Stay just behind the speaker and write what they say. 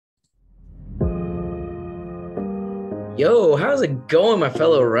Yo, how's it going, my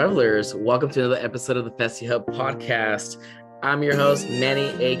fellow revelers? Welcome to another episode of the Festi Hub podcast. I'm your host, Manny,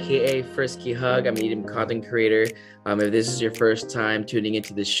 aka Frisky Hug. I'm an EDM content creator. If this is your first time tuning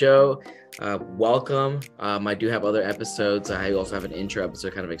into the show, welcome. I do have other episodes. I also have an intro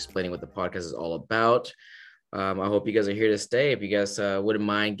episode kind of explaining what the podcast is all about. I hope you guys are here to stay. If you guys wouldn't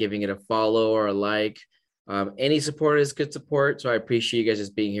mind giving it a follow or a like, any support is good support. So I appreciate you guys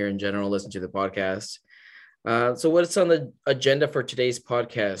just being here in general, listening to the podcast. So what's on the agenda for today's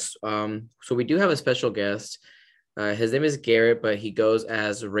podcast? So we do have a special guest. His name is Garrett, but he goes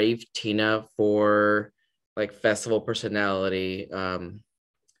as Rave Tina for like festival personality.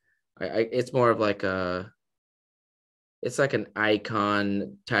 It's more of like it's like an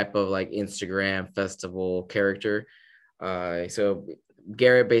icon type of like Instagram festival character. So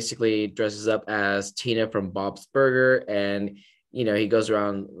Garrett basically dresses up as Tina from Bob's Burger, and he goes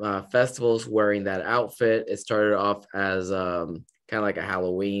around festivals wearing that outfit. It started off as kind of like a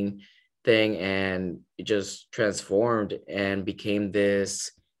Halloween thing, and it just transformed and became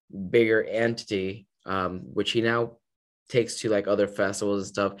this bigger entity, which he now takes to like other festivals and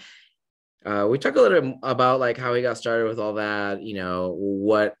stuff. We talk a little bit about like how he got started with all that,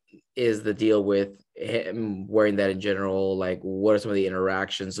 what is the deal with him wearing that in general, like what are some of the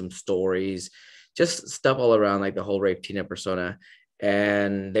interactions, some stories, just stuff all around like the whole Rave Tina persona.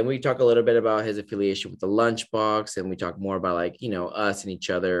 And then we talk a little bit about his affiliation with the Lunchbox, and we talk more about like, us and each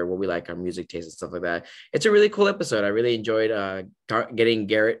other, what we like, our music taste and stuff like that. It's a really cool episode. I really enjoyed getting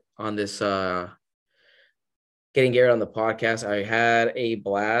Garrett on this getting Garrett on the podcast. I had a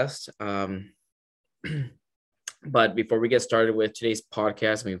blast. But before we get started with today's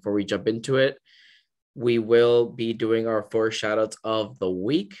podcast, before we jump into it, we will be doing our 4 shout outs of the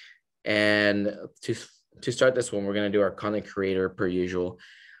week. And to start this one, we're going to do our content creator per usual.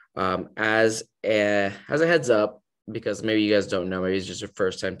 As a heads up, because maybe you guys don't know, maybe it's just your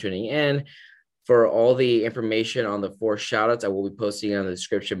first time tuning in. For all the information on the 4 shout outs, I will be posting in the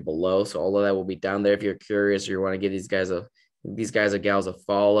description below. So all of that will be down there. If you're curious or you want to give these guys or gals a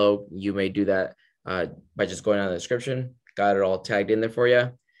follow, you may do that by just going down the description. Got it all tagged in there for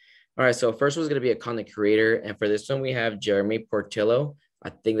you. All right, so first one's going to be a content creator. And for this one, we have Jeremy Portillo. I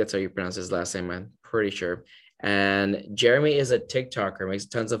think that's how you pronounce his last name. I'm pretty sure. And Jeremy is a TikToker, makes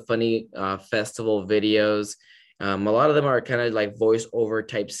tons of funny festival videos. A lot of them are kind of like voiceover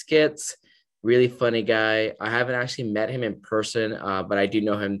type skits. Really funny guy. I haven't actually met him in person, but I do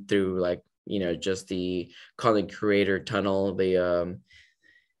know him through like, just the content creator tunnel,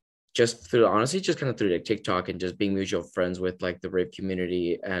 just through, honestly, just kind of through like TikTok and just being mutual friends with like the rave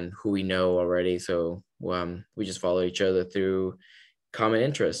community and who we know already. So we just follow each other through common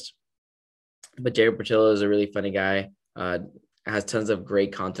interest. But Jerry Portillo is a really funny guy. Has tons of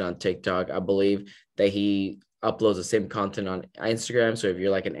great content on TikTok. I believe that he uploads the same content on Instagram. So if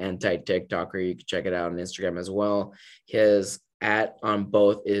you're like an anti-TikToker, you can check it out on Instagram as well. His @ on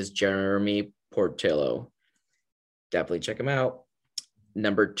both is Jeremy Portillo. Definitely check him out.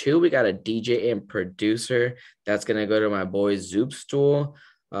 Number 2, we got a DJ and producer. That's going to go to my boy Zoopstool.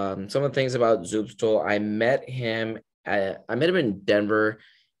 Some of the things about Zoopstool, I met him in Denver.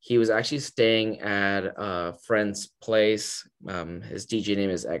 He was actually staying at a friend's place. His DJ name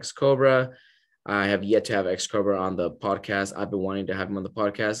is X Cobra. I have yet to have X Cobra on the podcast. I've been wanting to have him on the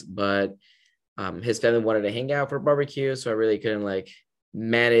podcast, but his family wanted to hang out for barbecue, so I really couldn't like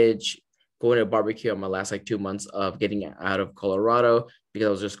manage going to a barbecue on my last like 2 months of getting out of Colorado because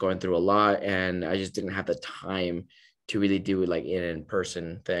I was just going through a lot and I just didn't have the time to really do like an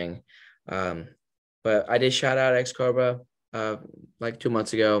in-person thing. But I did shout out X Cobra like 2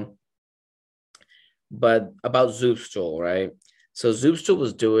 months ago. But about Zoopstool, right? So Zoopstool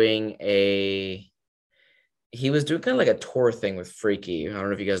was doing kind of like a tour thing with Freaky. I don't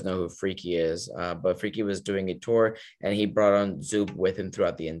know if you guys know who Freaky is, but Freaky was doing a tour and he brought on Zoop with him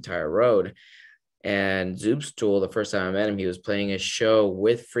throughout the entire road. And Zoopstool, the first time I met him, he was playing a show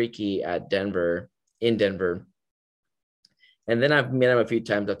with Freaky in Denver. And then I've met him a few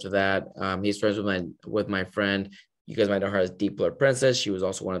times after that. He's friends with my friend. You guys might know her as Deep Blur Princess. She was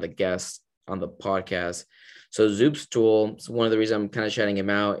also one of the guests on the podcast. So Zoopstool, so one of the reasons I'm kind of shouting him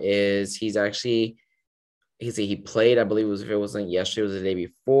out is he played, I believe if it wasn't yesterday, it was the day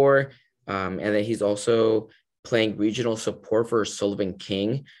before. And then he's also playing regional support for Sullivan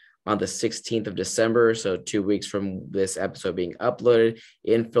King on the 16th of December. So 2 weeks from this episode being uploaded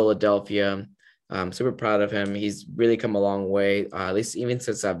in Philadelphia. I'm super proud of him. He's really come a long way, at least even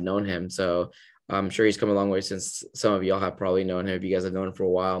since I've known him. So I'm sure he's come a long way since some of y'all have probably known him if you guys have known him for a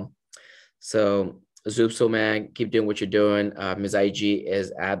while. So Zoopstool, man, keep doing what you're doing. His IG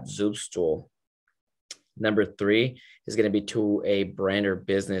is @Zoopstool. number 3 is going to be to a brand or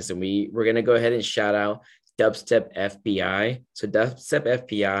business. And we're going to go ahead and shout out Dubstep FBI. So Dubstep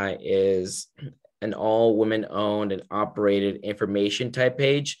FBI is an all women owned and operated information type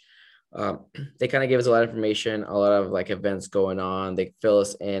page. They kind of give us a lot of information, a lot of like events going on. They fill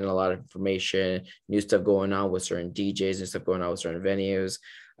us in a lot of information, new stuff going on with certain DJs and stuff going on with certain venues.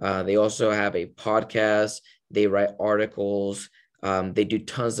 They also have a podcast. They write articles. They do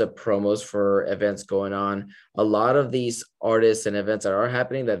tons of promos for events going on. A lot of these artists and events that are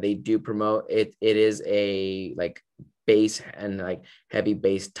happening that they do promote, it is a like base and like heavy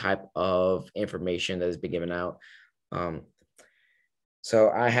base type of information that has been given out.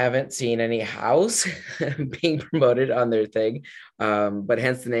 So I haven't seen any house being promoted on their thing, but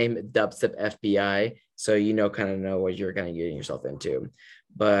hence the name Dubstep FBI. So kind of know what you're kind of getting yourself into.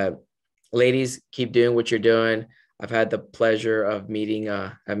 But ladies, keep doing what you're doing. I've had the pleasure of meeting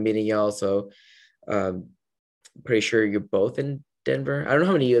y'all. So pretty sure you're both in Denver. I don't know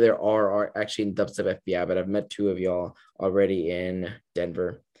how many of you there are actually in Dubstep FBI, but I've met 2 of y'all already in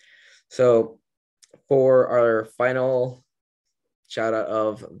Denver. So for our final shout out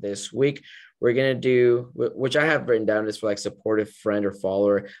of this week, we're going to do, which I have written down is for like supportive friend or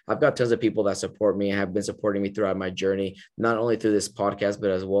follower. I've got tons of people that support me and have been supporting me throughout my journey, not only through this podcast,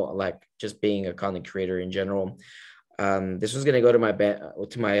 but as well, like just being a content creator in general. This was going to go to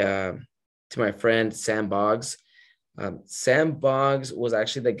my friend, Sam Boggs. Sam Boggs was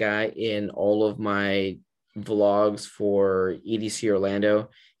actually the guy in all of my vlogs for EDC Orlando.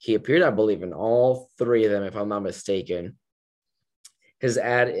 He appeared, I believe, in all 3 of them, if I'm not mistaken. His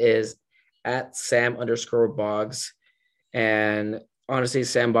ad is at Sam_Boggs. And honestly,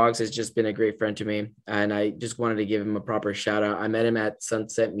 Sam Boggs has just been a great friend to me. And I just wanted to give him a proper shout out. I met him at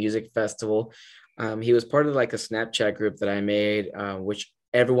Sunset Music Festival. He was part of like a Snapchat group that I made, which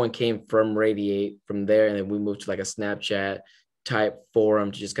everyone came from Radiate from there. And then we moved to like a Snapchat type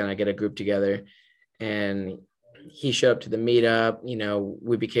forum to just kind of get a group together. And he showed up to the meetup.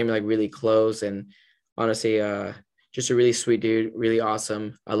 We became like really close. And honestly, just a really sweet dude, really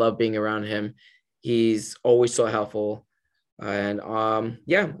awesome. I love being around him. He's always so helpful. And I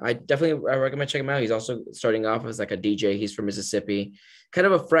recommend checking him out. He's also starting off as like a DJ. He's from Mississippi, kind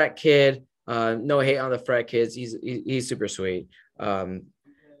of a frat kid. No hate on the frat kids. He's super sweet.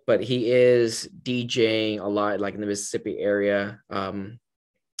 But he is DJing a lot, like in the Mississippi area. Don't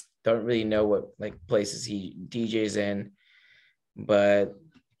really know what like places he DJs in, but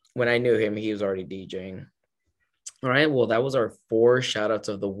when I knew him, he was already DJing. All right. Well, that was our 4 shout outs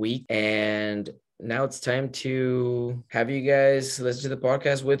of the week. And now it's time to have you guys listen to the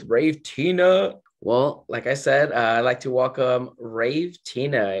podcast with Rave Tina. Well, like I said, I'd like to welcome Rave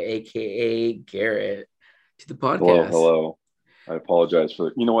Tina, aka Garrett, to the podcast. Hello. I apologize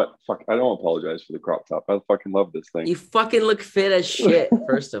for you know what? Fuck, I don't apologize for the crop top. I fucking love this thing. You fucking look fit as shit,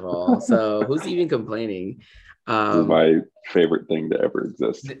 first of all. So who's even complaining? This is my favorite thing to ever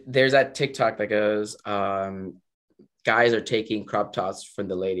exist. There's that TikTok that goes, guys are taking crop tops from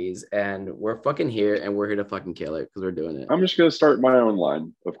the ladies, and we're fucking here, and we're here to fucking kill it because we're doing it. I'm just gonna start my own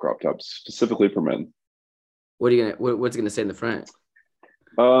line of crop tops specifically for men. What's it gonna say in the front?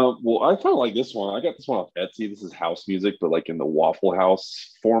 Well, I kind of like this one. I got this one off Etsy. This is house music, but like in the Waffle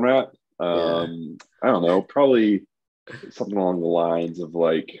House format. I don't know, probably something along the lines of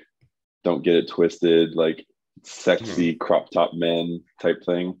like, don't get it twisted, like sexy crop top men type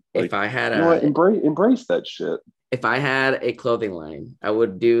thing. Like, if I had embrace that shit. If I had a clothing line, I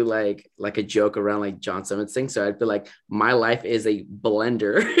would do like a joke around like John Simmons thing. So I'd be like, my life is a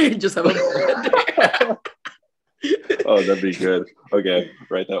blender. Just have a blender. Oh, that'd be good. Okay,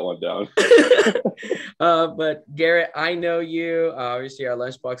 write that one down. But Garrett, I know you. Obviously, our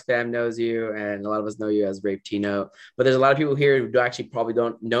Lunchbox fam knows you, and a lot of us know you as Rave Tino. But there's a lot of people here who actually probably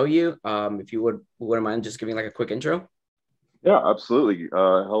don't know you. If you wouldn't mind just giving like a quick intro. Yeah, absolutely.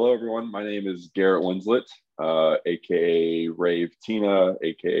 Hello, everyone. My name is Garrett Winslet, aka Rave Tina,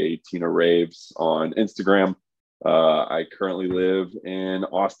 aka Tina Raves on Instagram. I currently live in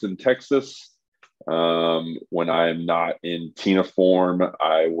Austin, Texas. When I'm not in Tina form,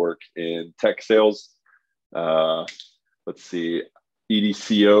 I work in tech sales. Let's see,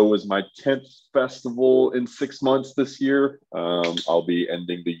 EDCO was my 10th festival in 6 months this year. I'll be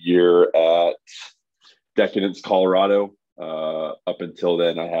ending the year at Decadence, Colorado. Up until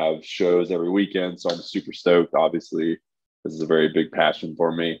then, I have shows every weekend, so I'm super stoked. Obviously, this is a very big passion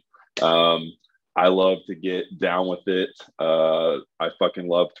for me. I love to get down with it. I fucking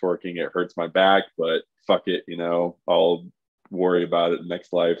love twerking. It hurts my back, but fuck it, I'll worry about it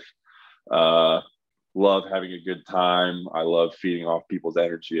next life. love having a good time. I love feeding off people's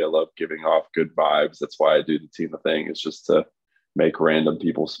energy. I love giving off good vibes. That's why I do the Tina thing. It's just to make random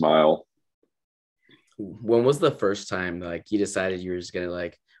people smile. When was the first time like you decided you were just gonna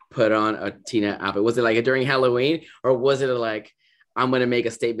like put on a Tina outfit? Was it like during Halloween, or was it like I'm gonna make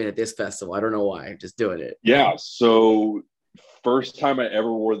a statement at this festival? I don't know why, I'm just doing it. Yeah. So first time I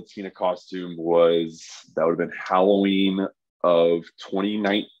ever wore the Tina costume was that would have been Halloween of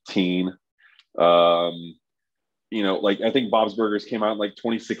 2019. Um, like I think Bob's Burgers came out in like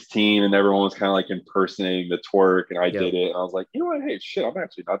 2016 and everyone was kind of like impersonating the twerk and I did it. And I was like, you know what? Hey, shit, I'm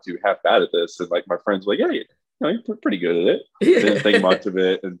actually not too half bad at this. And like my friends were like, hey, you're pretty good at it. Didn't think much of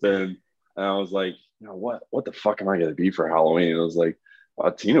it. And I was like, what the fuck am I going to be for Halloween? And I was like,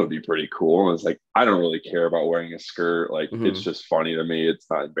 Tina would be pretty cool. And I was like, I don't really care about wearing a skirt. Like, it's just funny to me. It's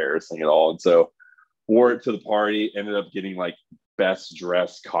not embarrassing at all. And so wore it to the party, ended up getting like best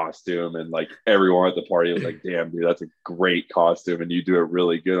dressed costume. And like everyone at the party was like, damn, dude, that's a great costume. And you do it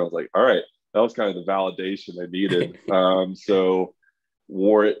really good. I was like, all right, that was kind of the validation I needed. So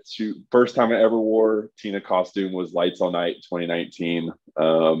wore it to first time I ever wore Tina costume was Lights All Night 2019.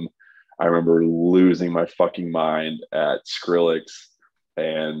 I remember losing my fucking mind at Skrillex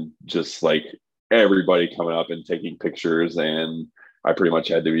and just like everybody coming up and taking pictures. And I pretty much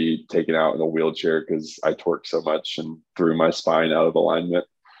had to be taken out in a wheelchair because I twerked so much and threw my spine out of alignment.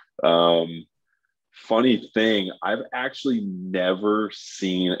 Funny thing, I've actually never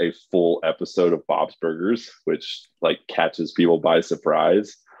seen a full episode of Bob's Burgers, which like catches people by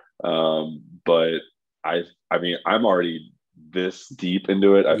surprise. But I mean, I'm already this deep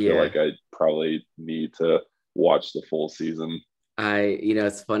into it. I feel like I probably need to watch the full season.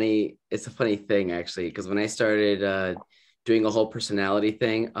 It's funny. It's a funny thing actually, because when I started doing a whole personality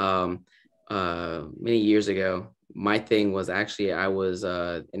thing many years ago, my thing was actually I was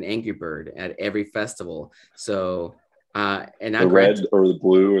an Angry Bird at every festival. So and the red or the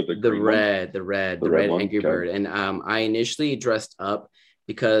blue or the red Angry Bird. And I initially dressed up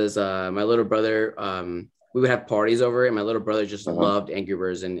because my little brother, we would have parties over, and my little brother just loved Angry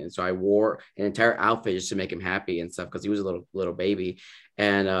Birds, and so I wore an entire outfit just to make him happy and stuff because he was a little baby.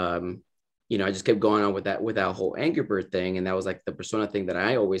 And I just kept going on with that whole Angry Bird thing. And that was like the persona thing that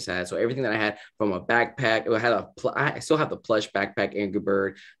I always had. So everything that I had from a backpack, I still have the plush backpack, Angry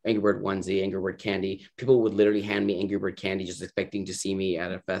Bird onesie, Angry Bird candy. People would literally hand me Angry Bird candy, just expecting to see me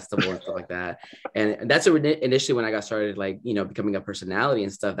at a festival and stuff like that. And that's initially when I got started, like, becoming a personality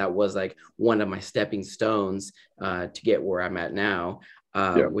and stuff. That was like one of my stepping stones to get where I'm at now.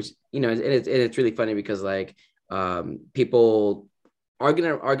 Which, it's really funny because like people are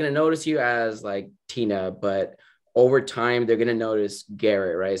gonna notice you as like Tina, but over time they're gonna notice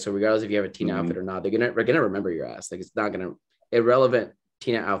Garrett, right? So regardless if you have a Tina outfit or not, they're gonna remember your ass. Like it's not gonna irrelevant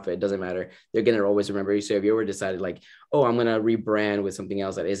Tina outfit, doesn't matter. They're gonna always remember you. So if you ever decided like, oh, I'm gonna rebrand with something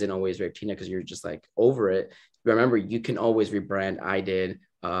else that isn't always Rave Tina because you're just like over it, remember you can always rebrand. I did.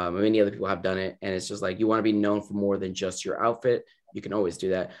 Many other people have done it, and it's just like you want to be known for more than just your outfit. You can always do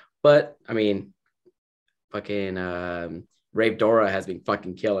that. But I mean, fucking Rave Dora has been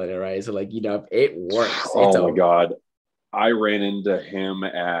fucking killing it, right? So like, it works. Oh my God. I ran into him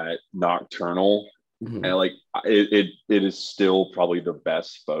at Nocturnal and like it is still probably the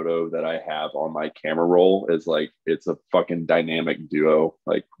best photo that I have on my camera roll. Is like it's a fucking dynamic duo.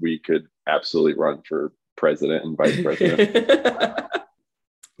 Like we could absolutely run for president and vice president.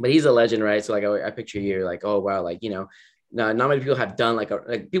 But he's a legend, right? So like I picture you like, oh wow, like not many people have done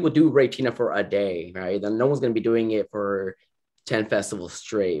like people do Rave Tina for a day, right? Then no one's gonna be doing it for 10 festivals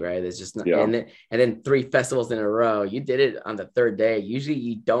straight, right? There's just not, and then 3 festivals in a row. You did it on the 3rd day. Usually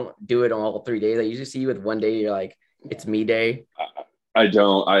you don't do it on all 3 days. I usually see you with one day. You're like, it's me day. I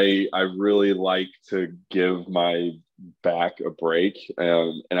don't. I really like to give my back a break,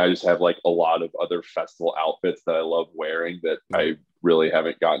 and I just have like a lot of other festival outfits that I love wearing that I really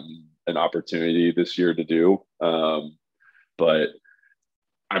haven't gotten an opportunity this year to do. But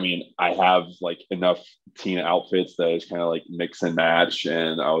I mean, I have like enough Tina outfits that I just kind of like mix and match.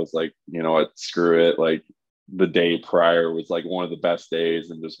 And I was like, you know what, screw it. Like the day prior was like one of the best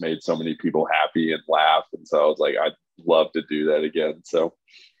days and just made so many people happy and laugh. And so I was like, I'd love to do that again. So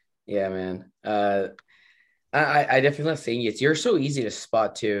yeah, man. I definitely love seeing you. You're so easy to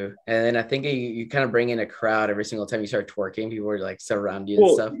spot too. And then I think you kind of bring in a crowd every single time you start twerking. People are like surround you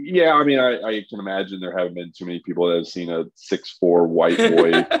and stuff. Yeah, I mean, I can imagine there haven't been too many people that have seen a 6'4" white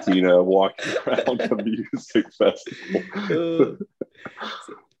boy Tina walking around a music festival.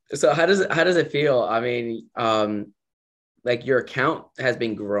 So how does it feel? I mean, like your account has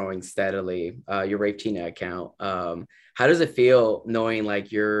been growing steadily, your Rave Tina account. How does it feel knowing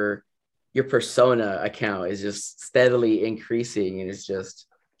like you're your persona account is just steadily increasing, and it's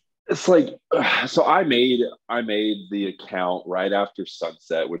like so I made the account right after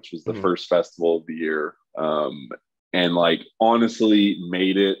sunset, which was the Mhm. first festival of the year, and like honestly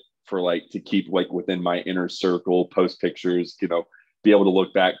made it for like to keep like within my inner circle, post pictures, be able to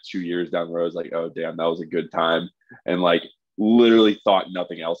look back 2 years down the road, like, oh damn, that was a good time. And like literally thought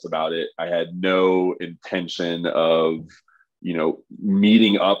nothing else about it. I had no intention of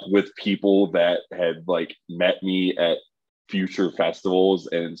meeting up with people that had like met me at future festivals.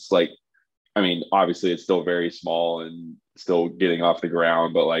 And it's like, I mean, obviously it's still very small and still getting off the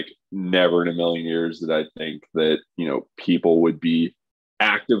ground, but like never in a million years did I think that, people would be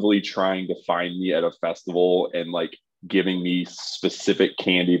actively trying to find me at a festival and like giving me specific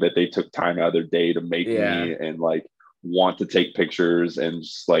candy that they took time out of their day to make Yeah, me and like want to take pictures and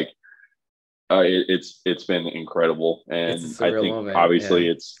just like it's been incredible. it's a And I surreal think moment. Yeah. obviously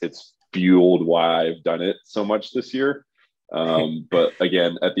it's fueled why I've done it so much this year. But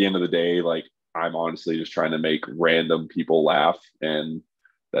again, at the end of the day, like I'm honestly just trying to make random people laugh, and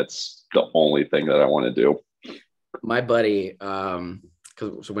that's the only thing that I want to do. My buddy,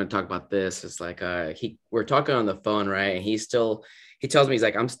 because we're going to talk about this, it's like we're talking on the phone, right? And he tells me, he's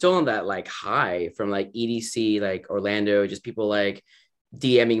like, I'm still on that like high from like EDC, like Orlando, just people like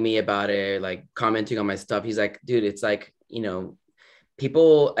DMing me about it, like commenting on my stuff. He's like, dude, it's like,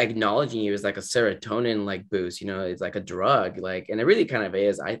 people acknowledging you is like a serotonin like boost, it's like a drug, like, and it really kind of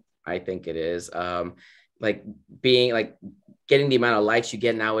is. I think it is. Like being like getting the amount of likes you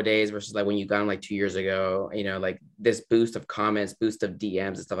get nowadays versus like when you got them like 2 years ago, like this boost of comments, boost of DMs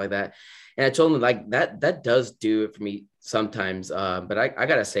and stuff like that. And I told him like that does do it for me sometimes. But I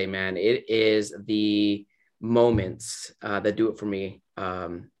gotta say, man, it is the moments that do it for me.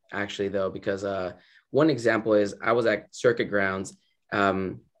 Actually though, because one example is I was at Circuit Grounds.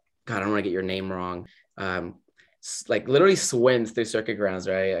 God, I don't want to get your name wrong. Like literally swims through Circuit Grounds,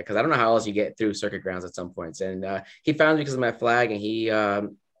 right? Because I don't know how else you get through Circuit Grounds at some points. And he found me because of my flag,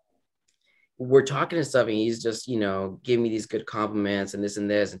 and we're talking and stuff, and he's just giving me these good compliments and this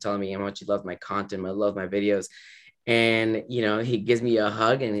and telling me how much he loves my content, I love my videos. And he gives me a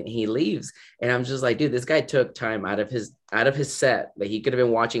hug and he leaves, and I'm just like, dude, this guy took time out of his set that he could have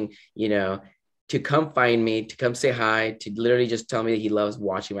been watching, to come find me, to come say hi, to literally just tell me that he loves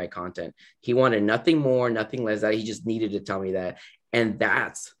watching my content. He wanted nothing more, nothing less. That he just needed to tell me that. And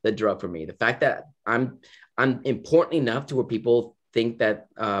that's the drug for me. The fact that I'm important enough to where people think that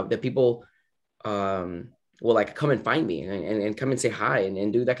people will like come and find me and come and say hi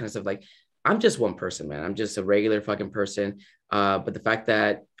and do that kind of stuff. Like, I'm just one person, man. I'm just a regular fucking person. But the fact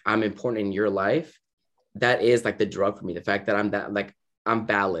that I'm important in your life, that is like the drug for me. The fact that I'm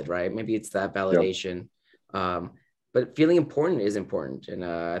valid, right? Maybe it's that Yeah. validation. But feeling important is important. And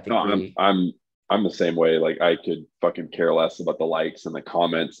I No, think I'm the same way. Like I could fucking care less about the likes and the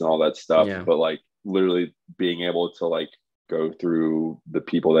comments and all that stuff. yeah. But like literally being able to like go through the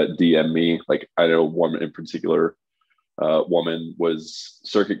people that DM me, like I know one in particular, woman was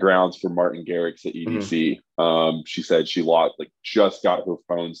Circuit Grounds for Martin Garrix at Mhm. EDC. She said she lost, like just got her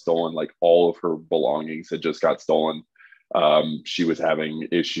phone stolen, like all of her belongings had just got stolen. She was having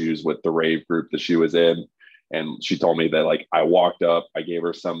issues with the rave group that she was in. And she told me that like I walked up, I gave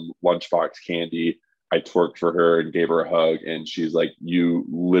her some lunchbox candy, I twerked for her and gave her a hug. And she's like, you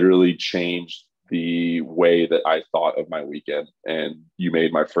literally changed the way that I thought of my weekend. And you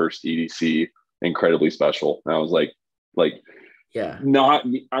made my first EDC incredibly special. And I was like, Yeah. not,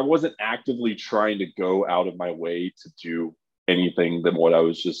 I wasn't actively trying to go out of my way to do anything than what I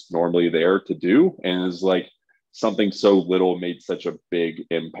was just normally there to do. And it's like, something so little made such a big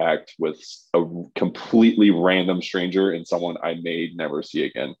impact with a completely random stranger and someone I may never see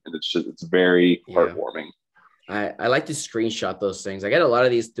again. And it's very Yeah. heartwarming. I like to screenshot those things. I get a lot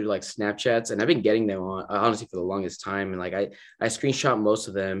of these through like Snapchats, and I've been getting them honestly for the longest time. And like I screenshot most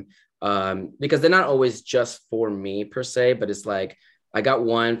of them because they're not always just for me per se, but it's like I got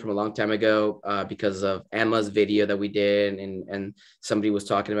one from a long time ago because of Emma's video that we did, and somebody was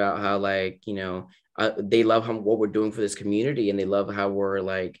talking about how like they love what we're doing for this community, and they love how we're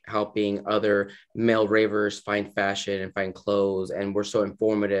like helping other male ravers find fashion and find clothes, and we're so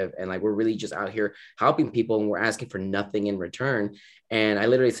informative, and like we're really just out here helping people, and we're asking for nothing in return. And I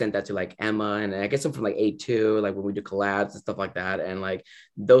literally sent that to like Emma, and I get some from like A2, like when we do collabs and stuff like that. And like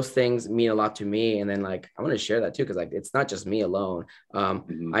those things mean a lot to me. And then like I want to share that too, because like it's not just me alone.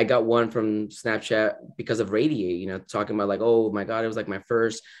 I got one from Snapchat because of Radiate, you know, talking about like, oh my God, it was like my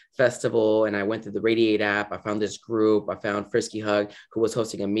first festival, and I went to the Radiate app. I found this group. I found Frisky Hug, who was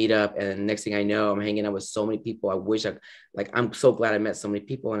hosting a meetup, and next thing I know, I'm hanging out with so many people. I wish I like, I'm so glad I met so many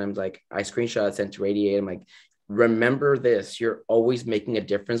people. And I'm like, I screenshot, sent to Radiate. I'm like, remember this, you're always making a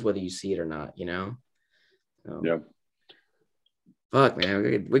difference whether you see it or not, you know? So, Yeah. fuck,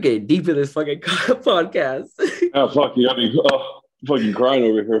 man, we're getting deep in this fucking podcast. Oh, fuck, you got me fucking crying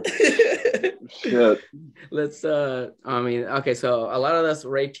over here. Shit. Let's I mean, okay, so a lot of this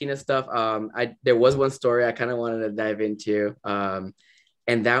Rave Tina stuff, there was one story I kind of wanted to dive into,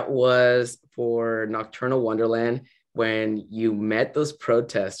 and that was for Nocturnal Wonderland when you met those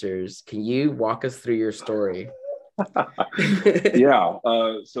protesters. Can you walk us through your story? Yeah.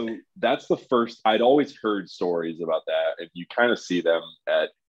 So that's the first. I'd always heard stories about that, and you kind of see them at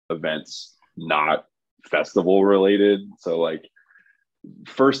events not festival related. So like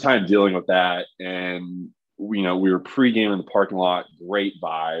first time dealing with that, and we were pre-game in the parking lot, great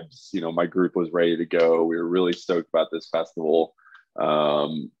vibes. My group was ready to go. We were really stoked about this festival.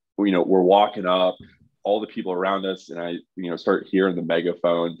 We're walking up, all the people around us, and I start hearing the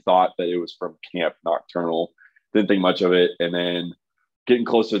megaphone, thought that it was from Camp Nocturnal, didn't think much of it, and then getting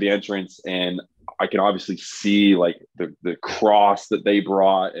closer to the entrance, and I can obviously see like the cross that they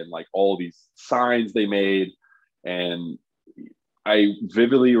brought and like all these signs they made. And I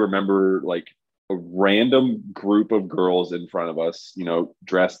vividly remember like a random group of girls in front of us,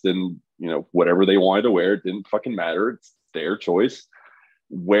 dressed in, whatever they wanted to wear. It didn't fucking matter. It's their choice.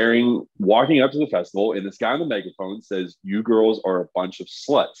 Walking up to the festival, and this guy on the megaphone says, "You girls are a bunch of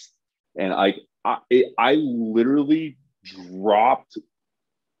sluts." And I literally dropped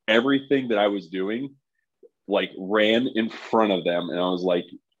everything that I was doing, like ran in front of them. And I was like,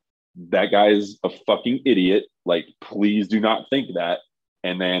 that guy is a fucking idiot. Like, please do not think that.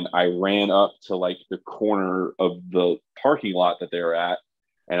 And then I ran up to like the corner of the parking lot that they were at.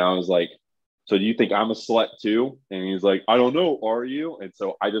 And I was like, "So do you think I'm a slut too?" And he's like, "I don't know. Are you?" And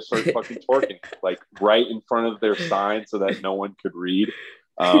so I just started fucking twerking like right in front of their sign so that no one could read.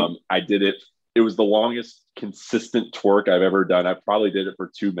 I did it. It was the longest consistent twerk I've ever done. I probably did it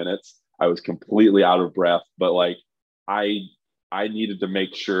for 2 minutes. I was completely out of breath, but like I needed to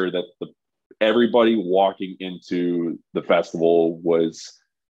make sure that everybody walking into the festival was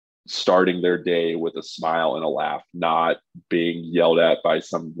starting their day with a smile and a laugh, not being yelled at by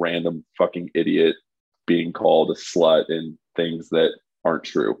some random fucking idiot being called a slut and things that aren't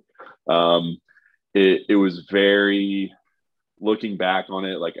true. It was very, looking back on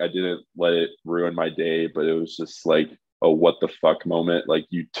it, like I didn't let it ruin my day, but it was just like a what the fuck moment. Like,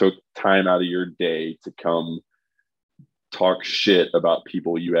 you took time out of your day to come talk shit about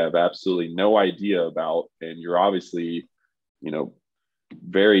people you have absolutely no idea about, and you're obviously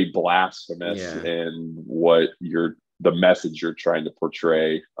very blasphemous in what the message you're trying to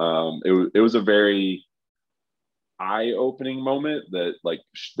portray. It was a very eye-opening moment that like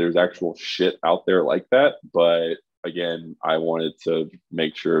there's actual shit out there like that. But again, I wanted to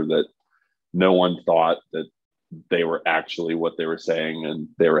make sure that no one thought that they were actually what they were saying, and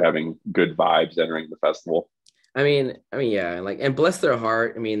they were having good vibes entering the festival. I mean, yeah, like, and bless their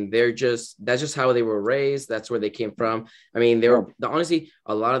heart. I mean, that's just how they were raised. That's where they came from. I mean, honestly,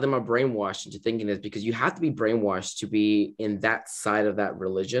 a lot of them are brainwashed into thinking this, because you have to be brainwashed to be in that side of that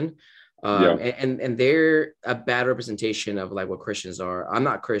religion. And they're a bad representation of like what Christians are. I'm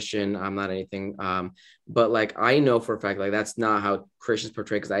not Christian. I'm not anything. But like, I know for a fact, like, that's not how Christians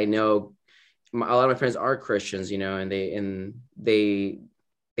portray, because I know a lot of my friends are Christians, and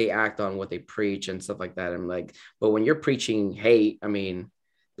they act on what they preach and stuff like that. I'm like, but when you're preaching hate, I mean,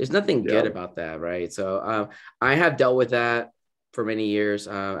 there's nothing good about that, right? So I have dealt with that for many years.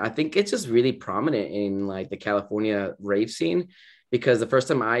 I think it's just really prominent in like the California rave scene, because the first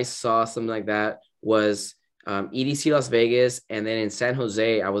time I saw something like that was EDC Las Vegas, and then in San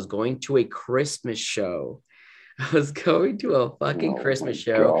Jose, I was going to a Christmas show. I was going to a fucking Christmas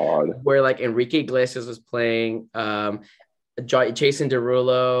show where like Enrique Iglesias was playing. Jason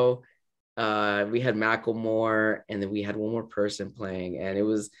Derulo, we had Macklemore, and then we had one more person playing, and it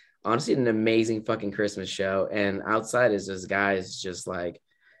was honestly an amazing fucking Christmas show. And outside is just guys just like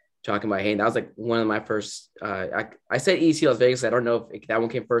talking about hate. That was like one of my first. I said EC Las Vegas. I don't know if that one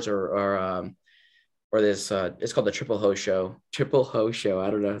came first or this. It's called the Triple Ho Show. Triple Ho Show.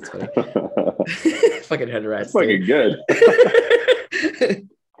 I don't know. It's funny. Fucking head rats. Fucking good.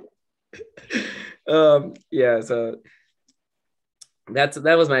 Yeah. So.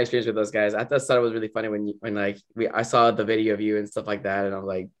 that was my experience with those guys. I just thought it was really funny when like I saw the video of you and stuff like that, and I'm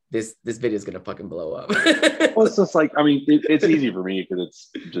like, this video is gonna fucking blow up. Well, it's just like, I mean, it's easy for me because it's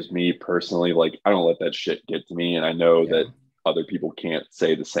just me personally. Like, I don't let that shit get to me, and I know that other people can't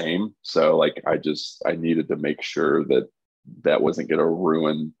say the same. So, like, I needed to make sure that that wasn't going to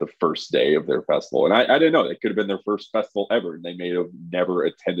ruin the first day of their festival. And I didn't know, it could have been their first festival ever, and they may have never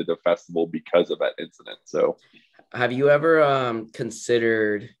attended a festival because of that incident. So, have you ever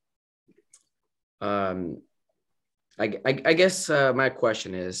considered? I guess my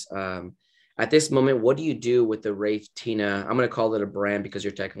question is, at this moment, what do you do with the Rave Tina? I'm going to call it a brand because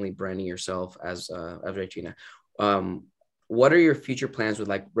you're technically branding yourself as Rave Tina. What are your future plans with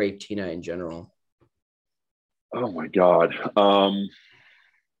like Rave Tina in general? Oh my God.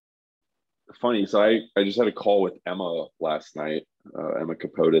 Funny. So I just had a call with Emma last night, Emma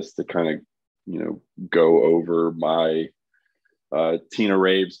Capotis, to kind of, go over my Tina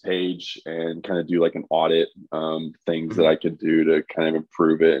Raves page and kind of do like an audit, things that I could do to kind of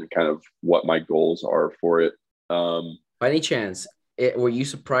improve it and kind of what my goals are for it. By any chance, were you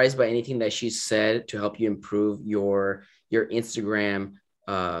surprised by anything that she said to help you improve your Instagram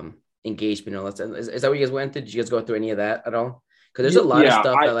engagement? Is that what you guys went through? Did you guys go through any of that at all? Because there's a lot of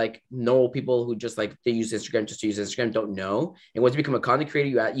stuff that like know people who just like they use Instagram just to use Instagram don't know. And once you become a content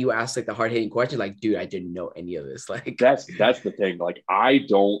creator, you ask like the hard hitting questions, like, dude, I didn't know any of this. Like that's the thing. Like I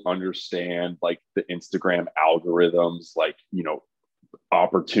don't understand like the Instagram algorithms, like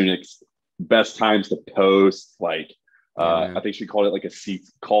opportunities, best times to post. Like I think she called it like a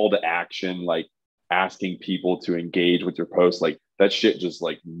call to action, like asking people to engage with your post. Like that shit just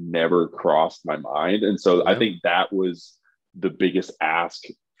like never crossed my mind. And so I think that was the biggest ask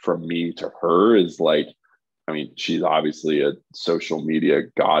from me to her is like, I mean, she's obviously a social media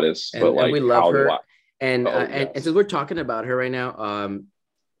goddess, but like, and we love her. And since we're talking about her right now,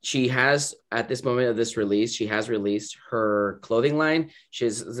 she has, at this moment of this release, she has released her clothing line.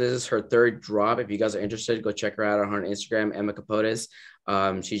 This is her third drop. If you guys are interested, go check her out on her Instagram, Emma Capotis.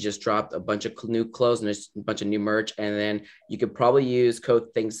 She just dropped a bunch of new clothes and there's a bunch of new merch. And then you could probably use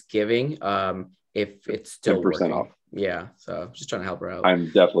code Thanksgiving if it's still 10% working. Off. Yeah, so just trying to help her out. I'm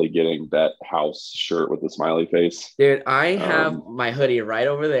definitely getting that house shirt with the smiley face. Dude, I have my hoodie right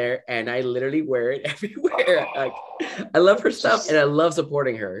over there, and I literally wear it everywhere. Like, I love her stuff, and I love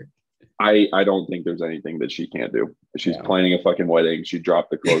supporting her. I don't think there's anything that she can't do. She's planning a fucking wedding. She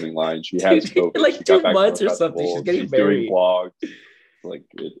dropped the clothing line. She has COVID. Like she 2 months or something. She's getting married. Doing vlogs. Like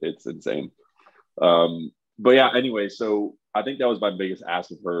it's insane. But yeah, anyway, so I think that was my biggest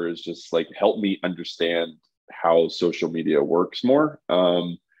ask of her is just like help me understand how social media works more.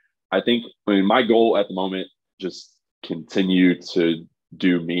 I mean, my goal at the moment, just continue to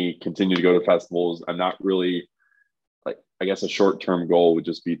do me, continue to go to festivals. I'm not really like, I guess a short-term goal would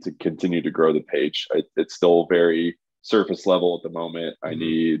just be to continue to grow the page. It's still very surface level at the moment. I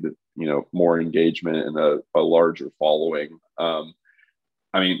need, more engagement and a larger following. I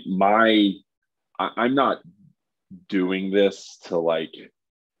mean, I'm not doing this to like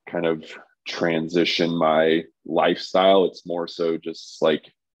kind of transition my lifestyle. It's more so just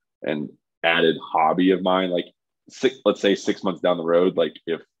like an added hobby of mine. Like let's say 6 months down the road, like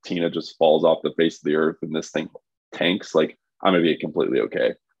if Tina just falls off the face of the earth and this thing tanks, like I'm gonna be completely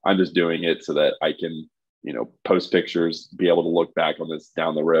okay. I'm just doing it so that I can, post pictures, be able to look back on this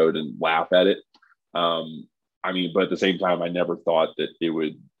down the road and laugh at it. I mean, but at the same time, I never thought that it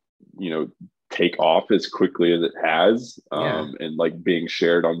would, take off as quickly as it has, and like being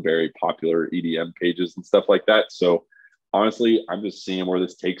shared on very popular EDM pages and stuff like that. So honestly, I'm just seeing where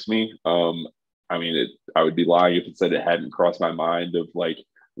this takes me. I mean, I would be lying if it said it hadn't crossed my mind of like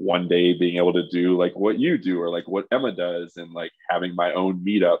one day being able to do like what you do or like what Emma does and like having my own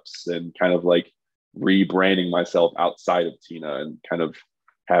meetups and kind of like rebranding myself outside of Tina and kind of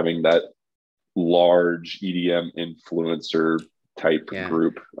having that large EDM influencer type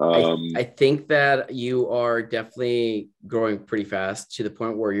group. I think that you are definitely growing pretty fast to the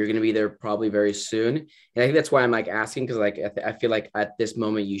point where you're going to be there probably very soon. And I think that's why I'm like asking, because like I feel like at this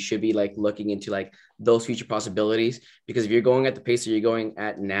moment you should be like looking into like those future possibilities, because if you're going at the pace that you're going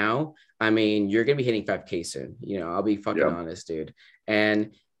at now, I mean, you're going to be hitting 5K soon. I'll be fucking honest, dude.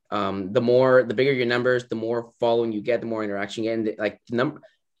 And the bigger your numbers, the more following you get, the more interaction you get, and like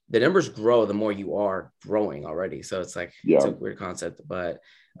the numbers grow the more you are growing already. So it's like, it's a weird concept, but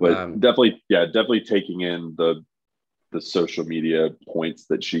definitely taking in the social media points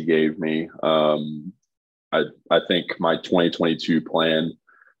that she gave me. I think my 2022 plan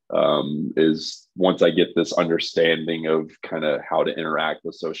is, once I get this understanding of kind of how to interact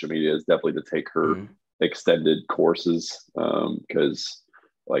with social media, is definitely to take her extended courses. Because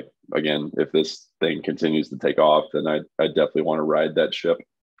like, again, if this thing continues to take off, then I definitely want to ride that ship.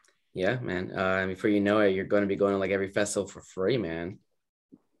 Yeah, man. Before you know it, you're going to be going to like every festival for free, man.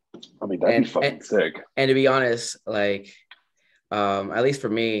 I mean, that'd be fucking sick. And to be honest, like, at least for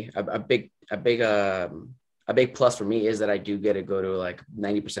me, a big plus for me is that I do get to go to like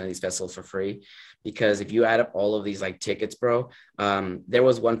 90% of these festivals for free, because if you add up all of these like tickets, bro, there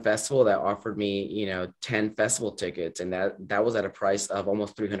was one festival that offered me, 10 festival tickets, and that was at a price of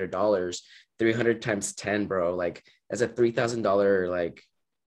almost $300. 300 times 10, bro, like that's a $3,000, like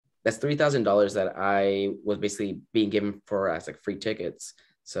that's $3,000 that I was basically being given for as like free tickets.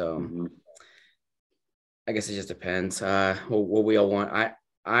 So I guess it just depends what we all want.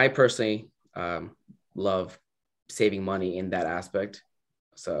 I personally love saving money in that aspect.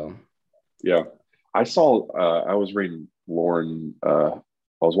 So yeah, I saw I was reading Lauren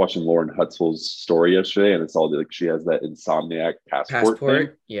I was watching Lauren Hutzel's story yesterday, and it's all like she has that Insomniac passport thing.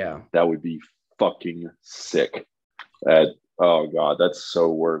 Yeah, that would be fucking sick. Oh god, that's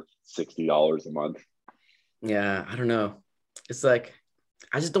so worth $60 a month. Yeah, I don't know. It's like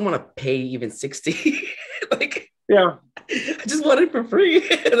I just don't want to pay even 60. Like, yeah, I just want it for free.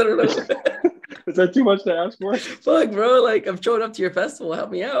 I don't know. Is that too much to ask for? Fuck, bro. Like, I'm showing up to your festival. Help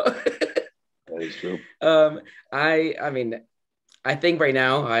me out. That is true. I mean, I think right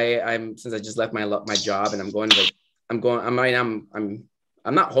now I'm since I just left my job and I'm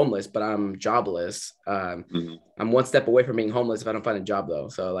not homeless, but I'm jobless. I'm one step away from being homeless if I don't find a job though.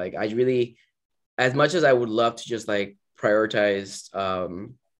 So like, I really, as much as I would love to just like prioritize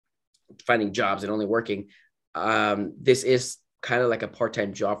finding jobs and only working, this is kind of like a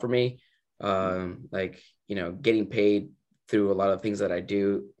part-time job for me. Like, getting paid through a lot of things that I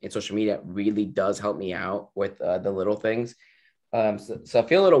do in social media really does help me out with the little things. So I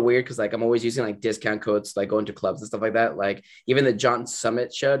feel a little weird because like I'm always using like discount codes, like going to clubs and stuff like that. Like even the John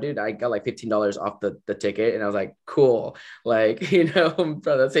Summit show, dude, I got like $15 off the ticket, and I was like, cool, like I'm trying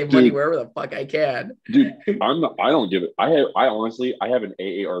to save money wherever the fuck I can. Dude, I don't give it. I honestly have an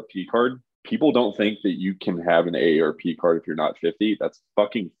AARP card. People don't think that you can have an AARP card if you're not 50. That's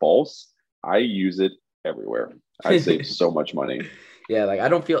fucking false. I use it everywhere. I save so much money. Yeah, like I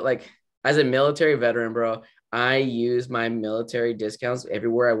don't feel like, as a military veteran, bro, I use my military discounts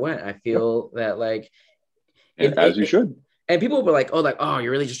everywhere I went. I feel that like, as you should. And people were like, oh,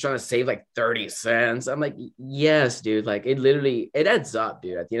 you're really just trying to save like 30 cents. I'm like, yes, dude. Like it adds up,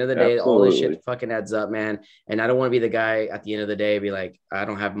 dude. At the end of the day, all this shit fucking adds up, man. And I don't want to be the guy at the end of the day, be like, I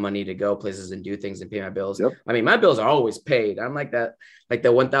don't have money to go places and do things and pay my bills. Yep. I mean, my bills are always paid. I'm like that, like the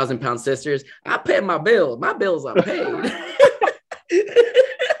 1,000-pound sisters. I pay my bills. My bills are paid.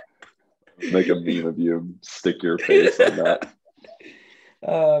 Make a meme of you and stick your face on that.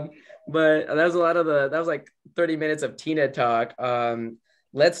 But that was like 30 minutes of Tina talk.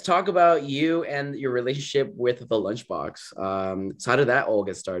 Let's talk about you and your relationship with the Lunchbox. So how did that all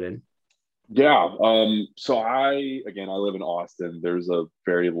get started? Yeah. So I live in Austin. There's a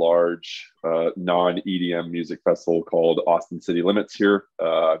very large non-EDM music festival called Austin City Limits here.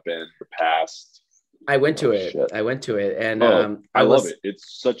 I've been the past. I went to it, and I love it.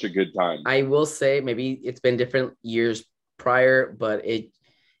 It's such a good time. I will say maybe it's been different years prior, but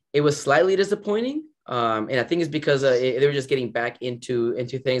it was slightly disappointing. And I think it's because they were just getting back into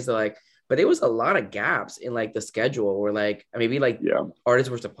things that like, but there was a lot of gaps in like the schedule where like maybe like artists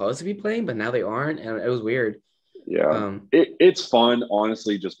were supposed to be playing, but now they aren't, and it was weird. Yeah, it's fun,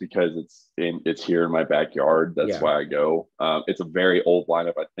 honestly, just because it's here in my backyard. That's why I go. It's a very old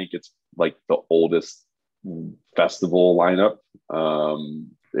lineup. I think it's like the oldest festival lineup.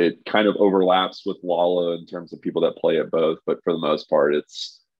 It kind of overlaps with Lolla in terms of people that play at both, but for the most part,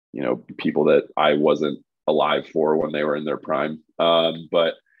 it's people that I wasn't alive for when they were in their prime.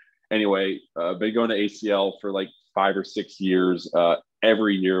 But anyway, been going to ACL for like 5 or 6 years.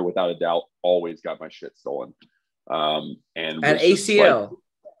 Every year, without a doubt, always got my shit stolen. And at ACL,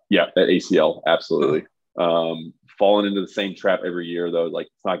 at ACL, absolutely. Falling into the same trap every year, though. Like,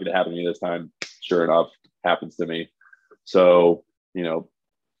 it's not going to happen to me this time. Sure enough, happens to me. So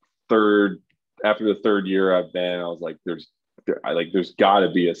after the third year I've been, I was like, there's got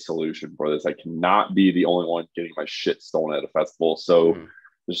to be a solution for this. I cannot be the only one getting my shit stolen at a festival. So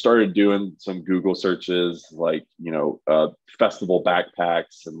I started doing some Google searches, like, festival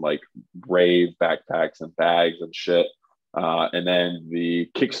backpacks and like rave backpacks and bags and shit. And then the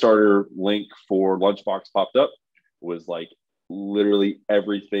Kickstarter link for Lunchbox popped up. It was like literally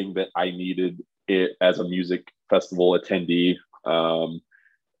everything that I needed it as a music festival attendee.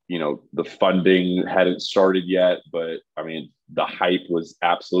 The funding hadn't started yet, but I mean, the hype was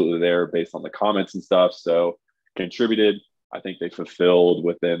absolutely there based on the comments and stuff. So contributed. I think they fulfilled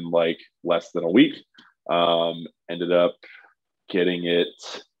within like less than a week. Ended up getting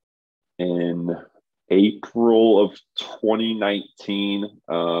it in April of 2019,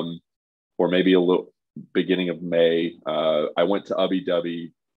 or maybe a little beginning of May. I went to Abu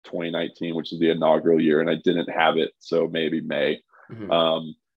Dhabi 2019, which is the inaugural year, and I didn't have it, so maybe May.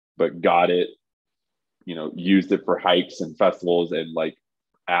 But got it, used it for hikes and festivals, and like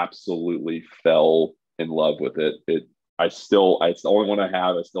absolutely fell in love with it. It's the only one I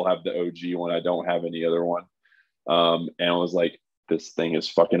have. I still have the OG one. I don't have any other one. And I was like, this thing is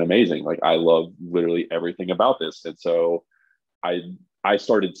fucking amazing. Like, I love literally everything about this. And so I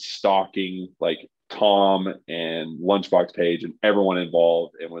started stalking like Tom and Lunchbox Page and everyone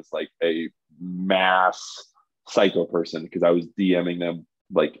involved, and was like a mass psycho person, because I was DMing them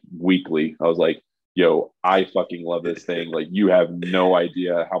like weekly. I was like, yo, I fucking love this thing. Like, you have no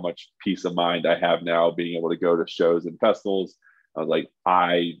idea how much peace of mind I have now being able to go to shows and festivals. I was like,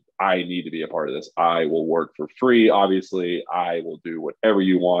 I need to be a part of this. I will work for free. Obviously, I will do whatever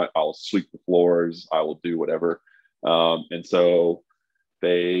you want. I'll sweep the floors. I will do whatever. And so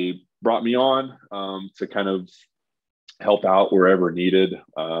they brought me on to kind of help out wherever needed.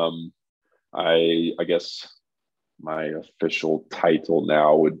 I guess my official title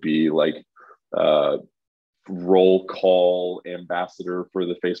now would be like roll call ambassador for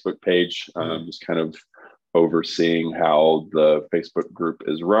the Facebook page. Just kind of overseeing how the Facebook group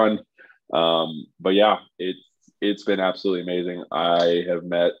is run. But yeah, it's been absolutely amazing. I have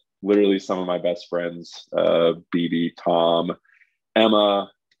met literally some of my best friends, BB, Tom, Emma,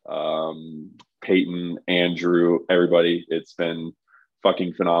 Peyton, Andrew, everybody. It's been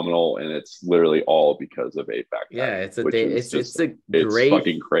fucking phenomenal, and it's literally all because of 8 Back. Yeah, it's it's great,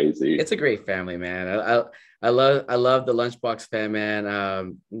 fucking crazy. It's a great family, man. I love the Lunchbox fam,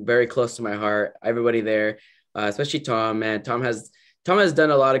 man. Very close to my heart. Everybody there, especially Tom, man. Tom has done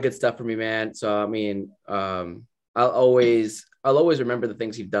a lot of good stuff for me, man. So I mean, I'll always remember the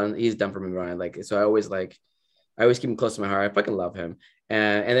things he's done for me, Ryan. Like, so I always keep him close to my heart. I fucking love him.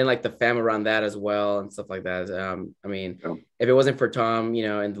 And then like the fam around that as well and stuff like that. I mean, if it wasn't for Tom,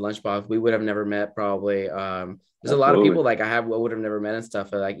 and the Lunchbox, we would have never met probably. There's a lot of people like I would have never met and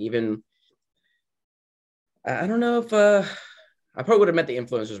stuff. Like, even, I don't know if I probably would have met the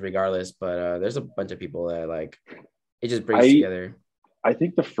influencers regardless, but there's a bunch of people that like, it just brings together. I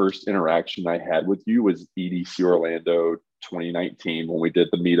think the first interaction I had with you was EDC Orlando 2019, when we did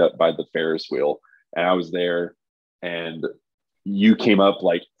the meetup by the Ferris wheel, and I was there, and you came up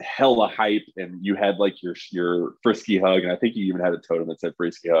like hella hype, and you had like your Frisky Hug, and I think you even had a totem that said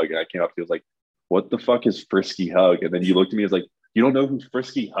Frisky Hug, and I came up to you, was like, what the fuck is Frisky Hug? And then you looked at me as like, you don't know who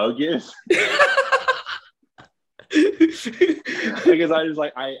Frisky Hug is? Because I was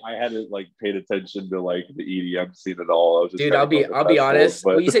like, I hadn't like paid attention to like the EDM scene at all. I was just, dude, I'll be honest.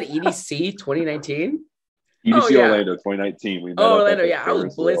 But... Well, you said EDC 2019? EDC Orlando 2019. We met Orlando, yeah. I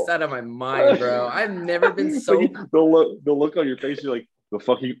was blitzed out of my mind, bro. I've never been so. The look on your face, you're like, the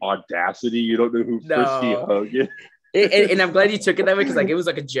fucking audacity. You don't know who Frisky Hug is. And I'm glad you took it that way, because like it was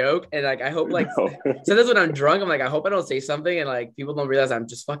like a joke, and like I hope like sometimes when I'm drunk, I'm like, I hope I don't say something and like people don't realize I'm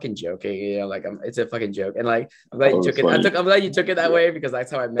just fucking joking, like it's a fucking joke, and like I'm glad you took it. I'm glad you took it that way, because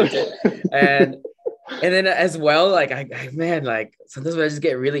that's how I meant it. And then as well, like man, like sometimes when I just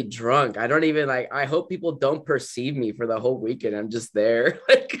get really drunk, I don't even like. I hope people don't perceive me for the whole weekend. I'm just there,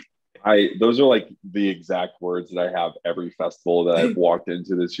 like. Those are like the exact words that I have every festival that I've walked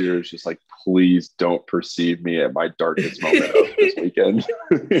into this year. It's just like, please don't perceive me at my darkest moment of this weekend.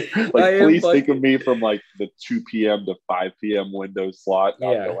 Like, please think of me from like the 2 p.m. to 5 p.m. window slot,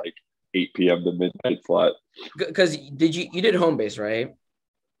 not the like 8 p.m. to midnight slot. Because you did Homebase, right?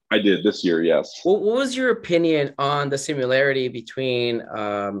 I did this year, yes. What was your opinion on the similarity between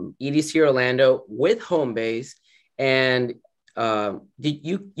EDC Orlando with Homebase and did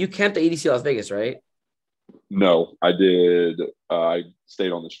you camped at EDC Las Vegas, right? No, I did. I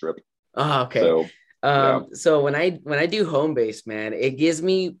stayed on the Strip. Oh, okay. So when I do Homebase, man, it gives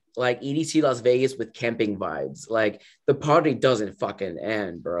me like EDC Las Vegas with camping vibes. Like, the party doesn't fucking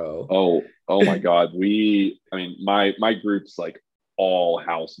end, bro. Oh my God. My group's like all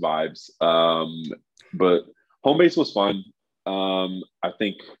house vibes. But Homebase was fun. I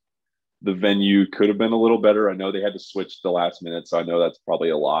think the venue could have been a little better. I know they had to switch the last minute, so I know that's probably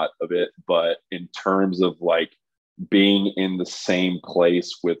a lot of it. But in terms of like being in the same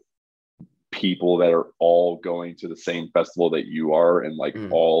place with people that are all going to the same festival that you are, and like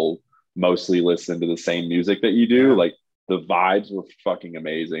all mostly listen to the same music that you do, like the vibes were fucking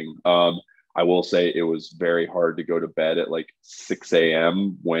amazing. I will say it was very hard to go to bed at like 6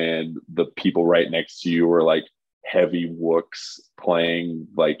 a.m. when the people right next to you were like heavy wooks playing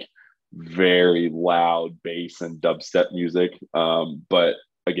like very loud bass and dubstep music. But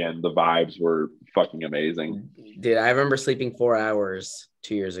again, the vibes were fucking amazing. Dude, I remember sleeping 4 hours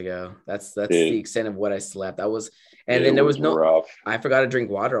 2 years ago. That's the extent of what I slept. And then there was no rough. I forgot to drink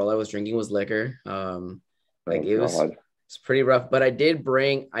water. All I was drinking was liquor. It's pretty rough, but I did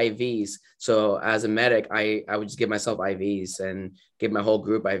bring IVs. So as a medic, I would just give myself IVs and give my whole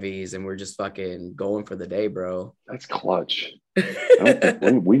group IVs, and we're just fucking going for the day, bro. That's clutch.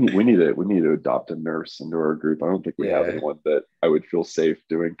 we need to adopt a nurse into our group. I don't think we have anyone that I would feel safe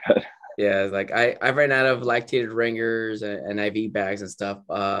doing that. Yeah, like I've ran out of lactated ringers and IV bags and stuff.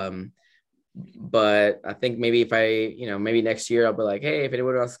 But I think maybe if maybe next year I'll be like, hey, if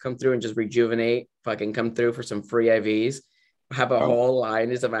anyone wants to come through and just rejuvenate, fucking come through for some free IVs. Have a whole line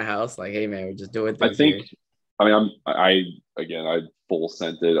just at my house. Like, hey man, we're just doing things. I full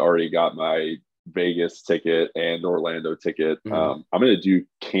sent it. Already got my Vegas ticket and Orlando ticket. I'm gonna do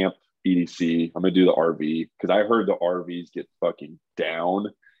Camp EDC. I'm gonna do the RV because I heard the RVs get fucking down,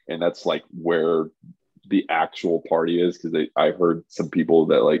 and that's like where the actual party is. Because I heard some people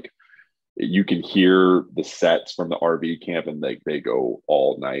that like you can hear the sets from the RV camp and they go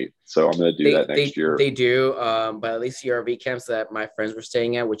all night. So I'm going to do that next year. They do. But at least the RV camps that my friends were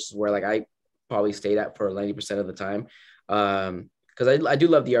staying at, which is where like I probably stayed at for 90% of the time. Cause I do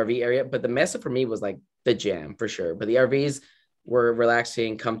love the RV area, but the mess up for me was like the jam for sure. But the RVs were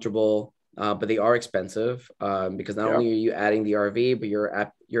relaxing, comfortable, but they are expensive because not only are you adding the RV, but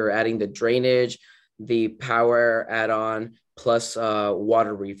you're adding the drainage, the power add-on, plus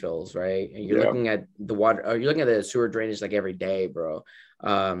water refills, right? And you're looking at the water, or you're looking at the sewer drainage like every day, bro.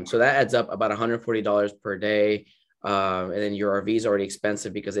 So that adds up about $140 per day. And then your RV is already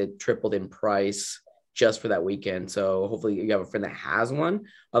expensive because it tripled in price just for that weekend. So hopefully you have a friend that has one.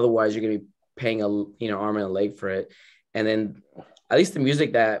 Otherwise, you're gonna be paying arm and a leg for it. And then at least the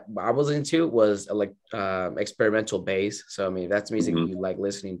music that I was into was like experimental bass. So I mean, that's music you like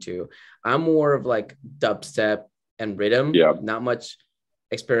listening to. I'm more of like dubstep and rhythm, not much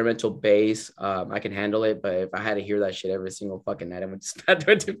experimental bass. I can handle it, but if I had to hear that shit every single fucking night, I would just not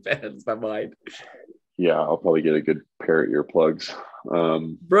do it to bed. It's my mind. Yeah, I'll probably get a good pair of earplugs.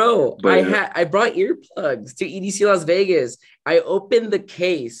 Bro, I brought earplugs to EDC Las Vegas. I opened the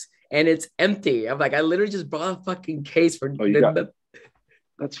case and it's empty. I'm like, I literally just brought a fucking case for.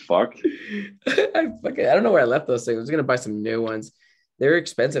 That's fucked. I don't know where I left those things. I was gonna buy some new ones. They're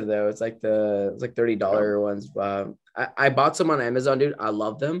expensive though. It's like $30 ones. I bought some on Amazon, dude. I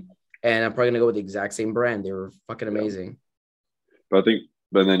love them, and I'm probably gonna go with the exact same brand. They were fucking amazing. But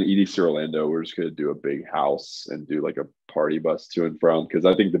then EDC Orlando, we're just gonna do a big house and do like a party bus to and from. Because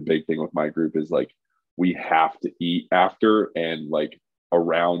I think the big thing with my group is like we have to eat after, and like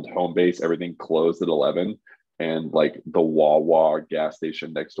around home base, everything closed at 11, and like the Wawa gas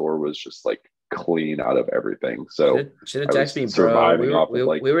station next door was just like clean out of everything. So should have texted me, bro.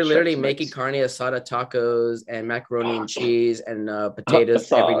 We were literally making carne asada tacos and macaroni and cheese and potatoes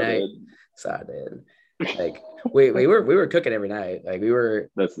every night. Sardin. Like we were cooking every night. Like we were.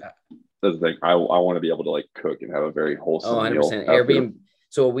 That's the thing. I want to be able to like cook and have a very wholesome 100%. Airbnb.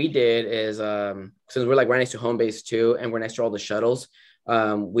 So what we did is since we're like right next to home base too, and we're next to all the shuttles,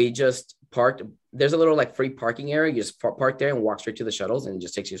 we just parked. There's a little like free parking area. You just park there and walk straight to the shuttles, and it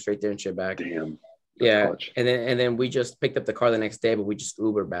just takes you straight there and shit back. Damn. Yeah. Clutch. And then we just picked up the car the next day, but we just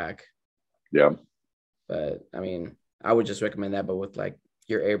Uber back. Yeah. But I mean, I would just recommend that, but with like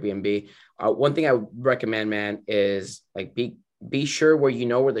your Airbnb. One thing I would recommend, man, is like be sure where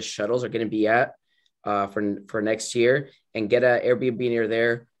the shuttles are going to be at for next year, and get an Airbnb near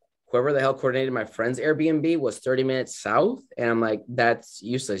there. Whoever the hell coordinated my friend's Airbnb was 30 minutes south. And I'm like, that's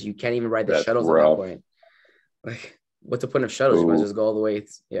useless. You can't even ride the shuttles at that point. Like, what's the point of shuttles? Ooh. You might just go all the way.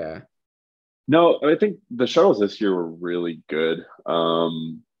 Yeah. No, I think the shuttles this year were really good. I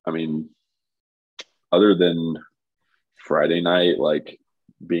mean, other than Friday night, like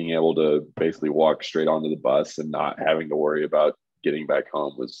being able to basically walk straight onto the bus and not having to worry about getting back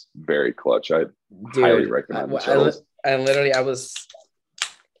home was very clutch. I highly recommend the shuttles. I was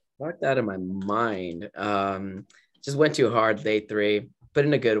fucked out of my mind. Just went too hard day 3, but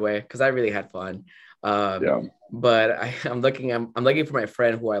in a good way because I really had fun. But I'm looking for my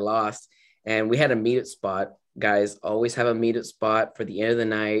friend who I lost, and we had a meetup spot. Guys, always have a meetup spot for the end of the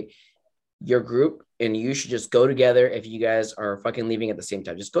night. Your group and you should just go together. If you guys are fucking leaving at the same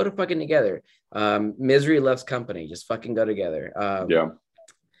time, just go to fucking together. Misery loves company. Just fucking go together.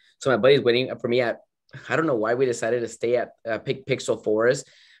 So my buddy's waiting for me at. I don't know why we decided to stay at Pixel Forest,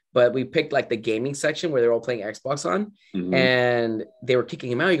 but we picked like the gaming section where they're all playing Xbox on, and they were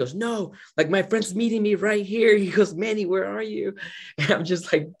kicking him out. He goes, no, like my friend's meeting me right here. He goes, Manny, where are you? And I'm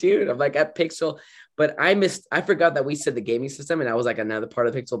just like, dude, I'm like at Pixel, but I forgot that we said the gaming system, and I was like another part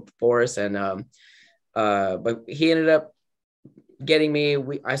of Pixel Force, and but he ended up getting me.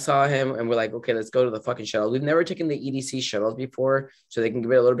 I saw him and we're like, okay, let's go to the fucking shuttle. We've never taken the EDC shuttles before, so they can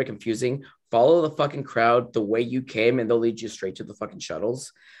get a little bit confusing. Follow the fucking crowd the way you came, and they'll lead you straight to the fucking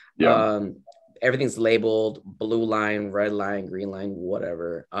shuttles. Yeah. Everything's labeled blue line, red line, green line,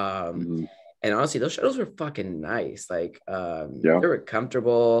 whatever. And honestly, those shuttles were fucking nice. Like, they were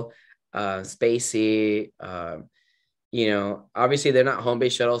comfortable, spacey. You know, obviously they're not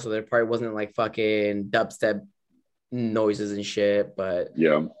home-based shuttles, so there probably wasn't like fucking dubstep noises and shit, but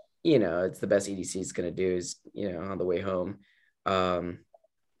yeah, you know, it's the best EDC is gonna do is, you know, on the way home. I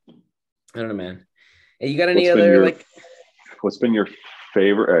don't know, man. And you got any what's been your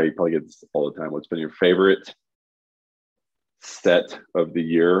favorite? You probably get this all the time. What's been your favorite set of the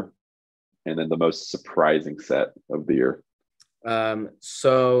year, and then the most surprising set of the year?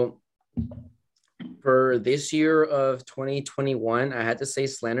 So for this year of 2021, I had to say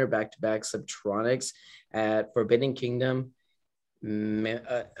Slander back-to-back Subtronics at Forbidden Kingdom,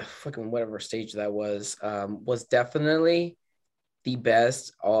 fucking whatever stage that was definitely the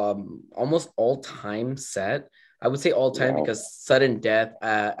best, almost all-time set. I would say all-time because Sudden Death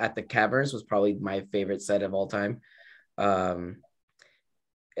at the Caverns was probably my favorite set of all time. And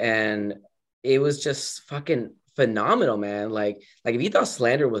it was just fucking phenomenal, man. Like if you thought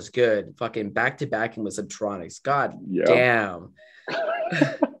Slander was good, fucking back-to-backing with Subtronics, god damn.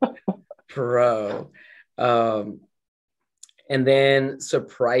 Bro. And then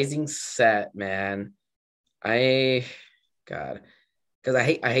surprising set, man. Because I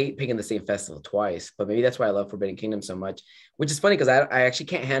hate picking the same festival twice, but maybe that's why I love Forbidden Kingdom so much. Which is funny because I actually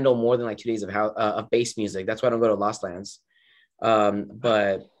can't handle more than like 2 days of bass music. That's why I don't go to Lost Lands.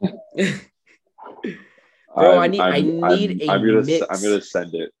 But bro, I'm gonna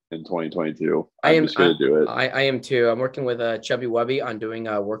send it in 2022. I'm just gonna do it. I am too. I'm working with Chubby Wubby on doing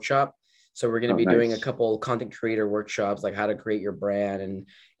a workshop. So we're going to be doing a couple content creator workshops, like how to create your brand.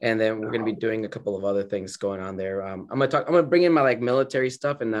 And then we're going to be doing a couple of other things going on there. I'm going to bring in my like military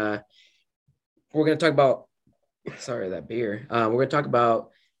stuff, and we're going to talk about, sorry, that beer. We're going to talk about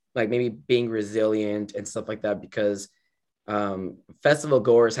like maybe being resilient and stuff like that, because festival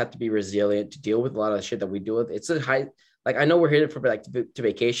goers have to be resilient to deal with a lot of the shit that we deal with. It's a high, like, I know we're here for like to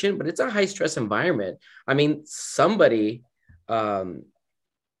vacation, but it's a high stress environment. I mean, somebody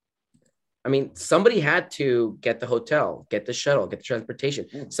had to get the hotel, get the shuttle, get the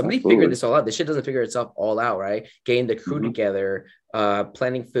transportation. Somebody figured this all out. This shit doesn't figure itself all out, right? Getting the crew together,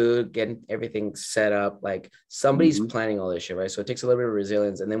 planning food, getting everything set up. Like somebody's planning all this shit, right? So it takes a little bit of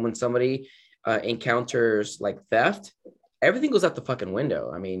resilience. And then when somebody encounters like theft, everything goes out the fucking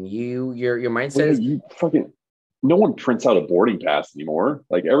window. I mean, your mindset is no one prints out a boarding pass anymore.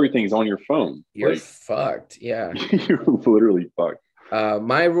 Like everything's on your phone. You're fucked. Yeah. You're literally fucked.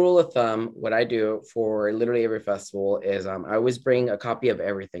 My rule of thumb, what I do for literally every festival is I always bring a copy of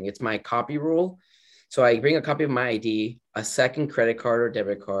everything. It's my copy rule. So I bring a copy of my ID, a second credit card or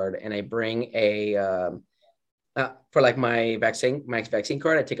debit card, and I bring for like my vaccine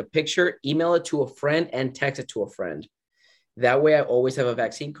card, I take a picture, email it to a friend, and text it to a friend. That way I always have a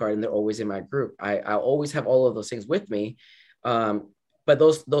vaccine card and they're always in my group. I always have all of those things with me. But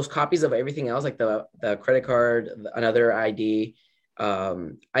those copies of everything else, like the credit card, another ID,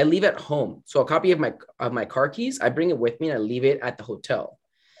 I leave at home. So a copy of my car keys, I bring it with me and I leave it at the hotel.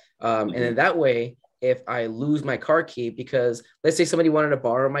 And then that way, if I lose my car key, because let's say somebody wanted to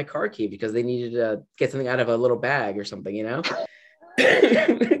borrow my car key because they needed to get something out of a little bag or something, you know,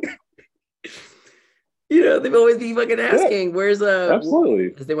 they've always be fucking asking, where's absolutely,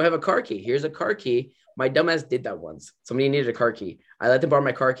 because they will have a car key. Here's a car key. My dumbass did that once. Somebody needed a car key. I let them borrow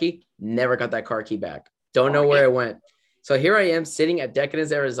my car key. Never got that car key back. Don't know where it went. So here I am sitting at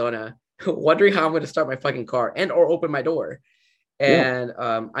Decadence, Arizona, wondering how I'm going to start my fucking car or open my door. And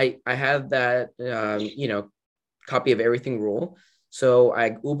I had that, copy of everything rule. So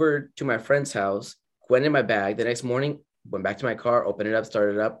I Ubered to my friend's house, went in my bag. The next morning, went back to my car, opened it up,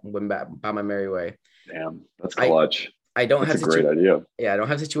 started it up, went back by my merry way. Damn, that's clutch. I don't that's have a great idea. Yeah, I don't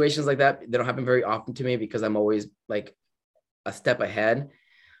have situations like that. They don't happen very often to me because I'm always like a step ahead.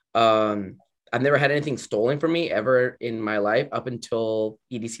 I've never had anything stolen from me ever in my life up until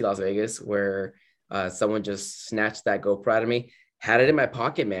EDC Las Vegas, where someone just snatched that GoPro out of me, had it in my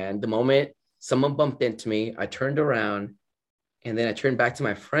pocket, man. The moment someone bumped into me, I turned around and then I turned back to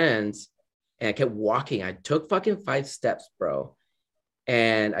my friends and I kept walking. I took fucking 5 steps, bro.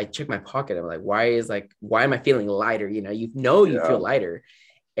 And I checked my pocket. I'm like, why am I feeling lighter? You Yeah. feel lighter.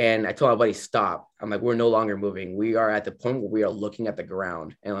 And I told my buddy, stop. I'm like, we're no longer moving. We are at the point where we are looking at the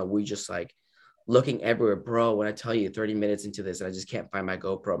ground. And like, we just like looking everywhere, bro. When I tell you 30 minutes into this and I just can't find my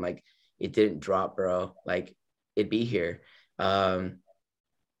GoPro, I'm like, it didn't drop, bro. Like, it'd be here. And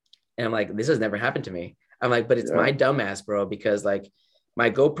I'm like, this has never happened to me. I'm like, but it's my dumbass, bro, because like my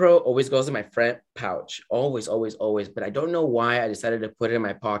GoPro always goes in my front pouch, always, always, always. But I don't know why I decided to put it in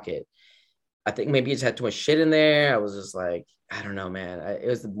my pocket. I think maybe it just had too much shit in there. I was just like, I don't know, man. It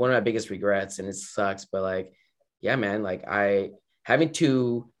was one of my biggest regrets, and it sucks. But like, yeah, man, like I having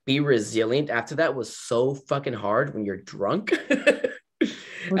to be resilient after that was so fucking hard when you're drunk.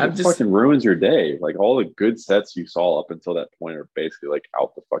 It fucking ruins your day. Like all the good sets you saw up until that point are basically like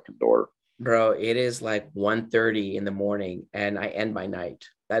out the fucking door. Bro, it is like 1:30 in the morning and I end my night.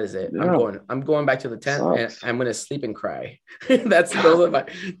 That is it. Yeah. I'm going back to the tent and I'm gonna sleep and cry. that's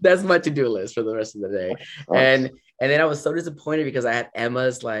my to-do list for the rest of the day. And then I was so disappointed because I had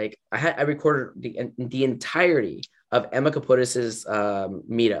Emma's I recorded the entirety of Emma Capotis's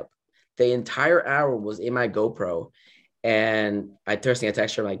meetup. The entire hour was in my GoPro. And I texted a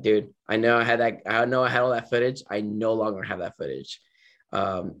text her, I'm like, dude, I know I had all that footage. I no longer have that footage.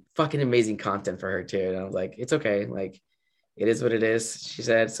 Fucking amazing content for her too. And I was like, it's okay. Like, it is what it is, she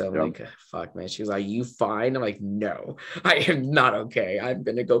said. So I'm like, fuck, man. She was like, you fine? I'm like, no, I am not okay. I'm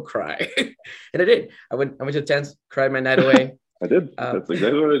gonna go cry. And I did. I went to the tent, cried my night away. I did. That's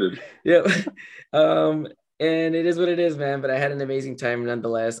exactly what I did. Yeah. And it is what it is, man. But I had an amazing time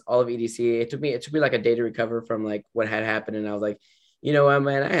nonetheless. All of EDC. It took me like a day to recover from like what had happened. And I was like, you know what,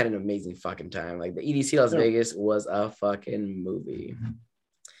 man, I had an amazing fucking time. Like the EDC Las Vegas was a fucking movie.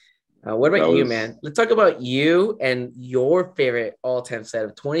 What about you, man? Let's talk about you and your favorite all-time set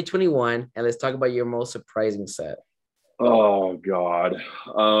of 2021. And let's talk about your most surprising set. Oh, God.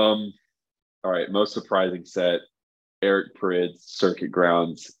 All right. Most surprising set, Eric Prydz, Circuit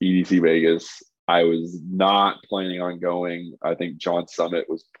Grounds, EDC Vegas. I was not planning on going. I think John Summit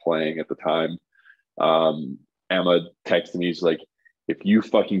was playing at the time. Emma texted me. She's like, if you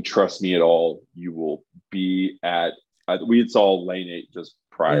fucking trust me at all, you will be at we had saw Lane 8 just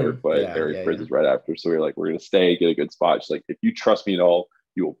prior, but Eric Prydz is right after. So we were like, we're going to stay, get a good spot. She's like, if you trust me at all,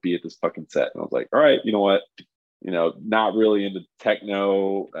 you will be at this fucking set. And I was like, all right, you know what? Not really into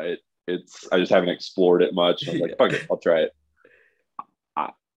techno. I just haven't explored it much. I was like, fuck it, I'll try it.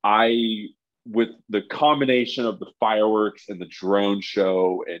 I with the combination of the fireworks and the drone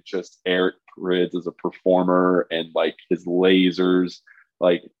show and just Eric Prydz as a performer and like his lasers,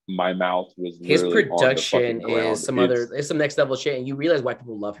 like my mouth was his production is some next level shit, and you realize why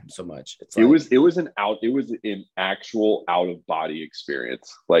people love him so much. It was an actual out of body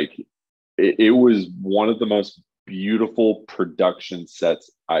experience. Like it was one of the most beautiful production sets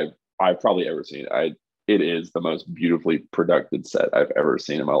I've probably ever seen. It is the most beautifully produced set I've ever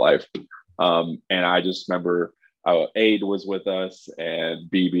seen in my life. And I just remember Aid was with us and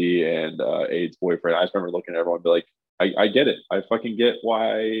BB and Aid's boyfriend. I just remember looking at everyone and be like, I get it. I fucking get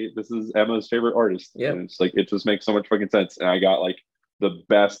why this is Emma's favorite artist. Yeah. And it's like, it just makes so much fucking sense. And I got like the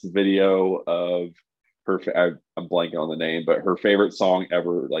best video of her. I'm blanking on the name, but her favorite song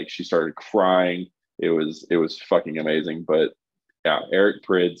ever. Like she started crying. It was fucking amazing. But yeah, Eric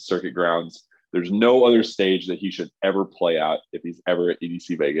Prydz, Circuit Grounds. There's no other stage that he should ever play at if he's ever at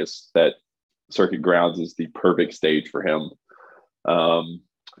EDC Vegas. That Circuit Grounds is the perfect stage for him.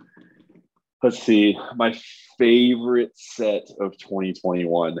 Let's see, my favorite set of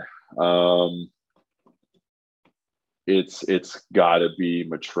 2021. It's got to be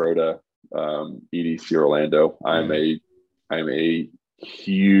Matroda, EDC Orlando. I'm a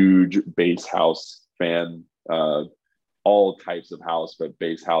huge bass house fan. All types of house, but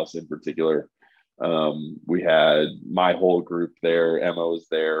bass house in particular. We had my whole group there. Emma was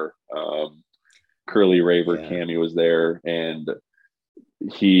there. Curly Raver, Cammy was there, and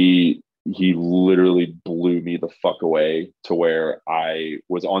he literally blew me the fuck away to where I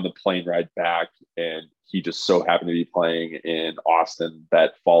was on the plane ride back, and he just so happened to be playing in Austin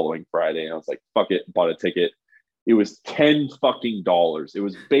that following Friday, and I was like, fuck it, bought a ticket. It was $10 fucking. It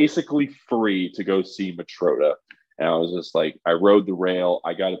was basically free to go see Matroda. And I was just like, I rode the rail.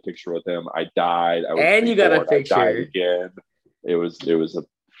 I got a picture with him. I died. And you got a picture. I died again. It was a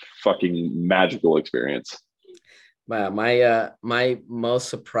fucking magical experience. Wow, my most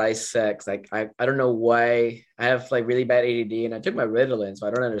surprised sex. Like I don't know why. I have like really bad ADD, and I took my Ritalin, so I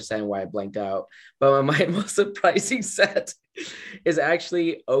don't understand why I blanked out. But my most surprising set is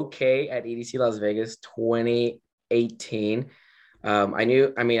actually OK at EDC Las Vegas 2018. I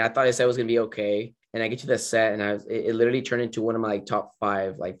thought I said it was gonna be okay. and I get to the set, and it literally turned into one of my like top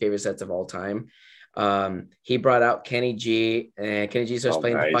 5 like favorite sets of all time. He brought out Kenny G, and Kenny G starts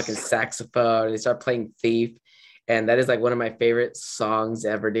playing the fucking saxophone, and they start playing Thief, and that is like one of my favorite songs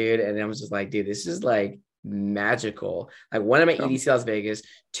ever, dude. And I was just like, dude, this is like magical. Like, one, I'm at EDC Las Vegas.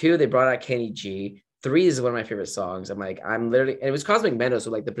 2, they brought out Kenny G. 3 is one of my favorite songs. I'm like, I'm literally, and it was Cosmic Bando,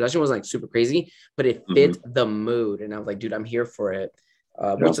 so like the production wasn't like super crazy, but it fit the mood, and I was like, dude, I'm here for it.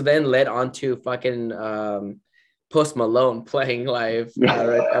 Which then led on to fucking Post Malone playing live.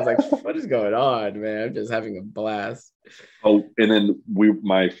 I was like, what is going on, man? I'm just having a blast. Oh, and then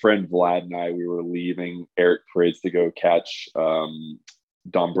my friend Vlad and I, we were leaving Eric Prydz to go catch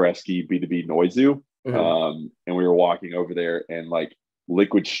Dombresky B2B Noizu. And we were walking over there, and like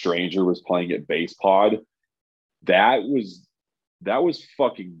Liquid Stranger was playing at Bass Pod. That was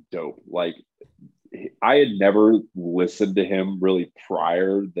fucking dope. Like, I had never listened to him really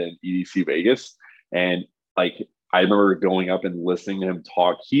prior than EDC Vegas. And like, I remember going up and listening to him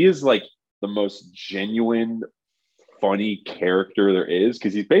talk. He is like the most genuine, funny character there is,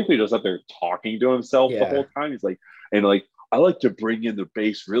 because he's basically just up there talking to himself the whole time. He's like, and like, I like to bring in the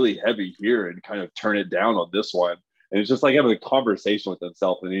bass really heavy here and kind of turn it down on this one. And it's just like having a conversation with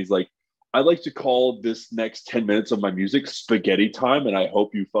himself. And he's like, I like to call this next 10 minutes of my music spaghetti time, and I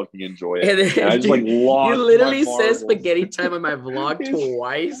hope you fucking enjoy it. And I just like lost. You literally said spaghetti time on my vlog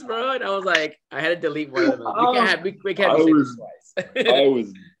twice, bro. And I was like, I had to delete one of them. We can't say this twice. I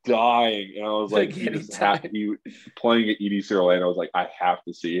was dying, and I was like, he playing at EDC Orlando. I was like, I have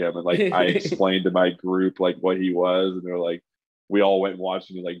to see him. And like, I explained to my group like what he was, and they're like, we all went and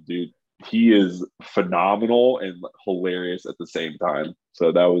watched him. Like, dude, he is phenomenal and hilarious at the same time.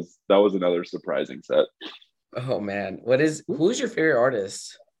 So that was another surprising set. Oh man, who's your favorite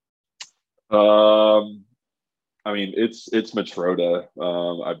artist? I mean, it's Matroda.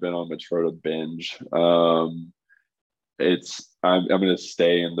 I've been on Matroda binge. I'm gonna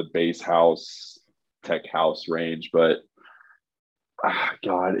stay in the bass house, tech house range, but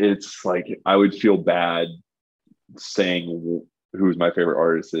God, it's like I would feel bad saying who's my favorite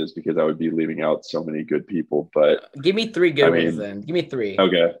artist is, because I would be leaving out so many good people. But give me 3 good ones then. Give me 3.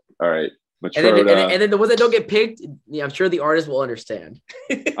 Okay. All right. Matroda. And then the ones that don't get picked, I'm sure the artist will understand.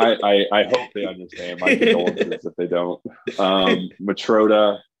 I hope they understand. My condolences if they don't.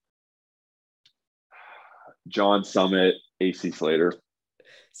 Matroda, John Summit, AC Slater.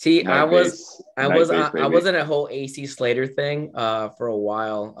 See, I was in a whole AC Slater thing for a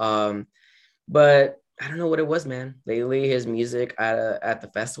while. But I don't know what it was, man. Lately, his music at the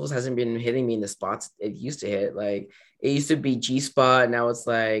festivals hasn't been hitting me in the spots it used to hit. Like, it used to be G Spot, and now it's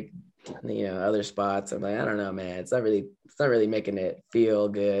like, other spots. I'm like, I don't know, man. It's not really making it feel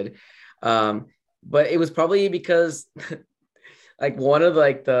good. But it was probably because like one of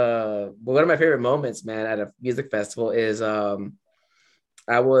my favorite moments, man, at a music festival is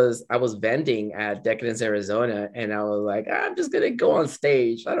I was vending at Decadence, Arizona, and I was like, I'm just gonna go on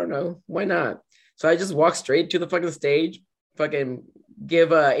stage. I don't know, why not? So I just walked straight to the fucking stage, fucking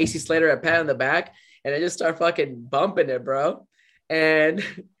give AC Slater a pat on the back, and I just start fucking bumping it, bro. And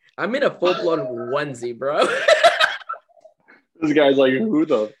I'm in a full-blown onesie, bro. This guy's like, who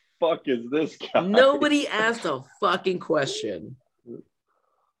the fuck is this guy? Nobody asked a fucking question.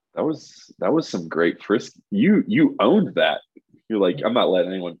 That was some great frisk. You owned that. You're like, I'm not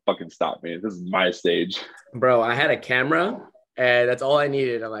letting anyone fucking stop me. This is my stage. Bro, I had a camera, and that's all I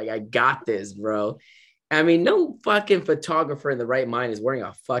needed. I'm like, I got this, bro. I mean, no fucking photographer in the right mind is wearing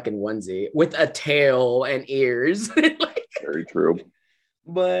a fucking onesie with a tail and ears. Like, very true.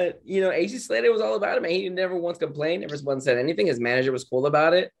 But, AC Slater was all about it, man. He never once complained, never once said anything. His manager was cool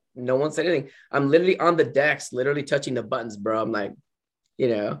about it. No one said anything. I'm literally on the decks, literally touching the buttons, bro. I'm like,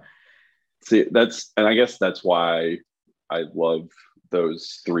 See, and I guess that's why I love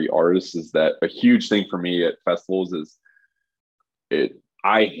those 3 artists, is that a huge thing for me at festivals is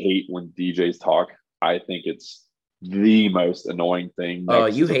I hate when DJs talk. I think it's the most annoying thing. Oh,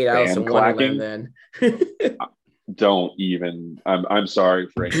 you hate Alice in Wonderland then. Don't even. I'm sorry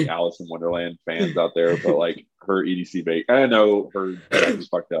for any Alice in Wonderland fans out there, but like her EDC Vegas, I know her set was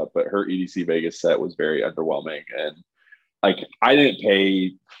fucked up, but her EDC Vegas set was very underwhelming. And like, I didn't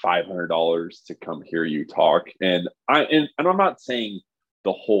pay $500 to come hear you talk. And I'm not saying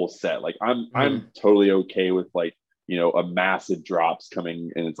the whole set. Like, I'm totally okay with like, a massive drops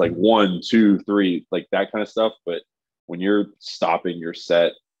coming, and it's like 1, 2, 3, like that kind of stuff. But when you're stopping your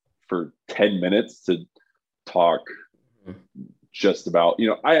set for 10 minutes to talk just about,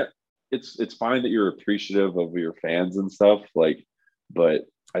 it's fine that you're appreciative of your fans and stuff, like, but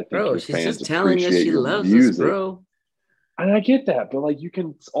I think bro, she's just telling us she loves us, bro. And I get that, but like you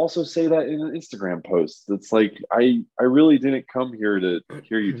can also say that in an Instagram post. It's like I really didn't come here to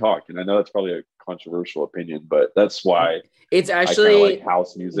hear you talk, and I know that's probably a controversial opinion, but that's why It's I kind of like actually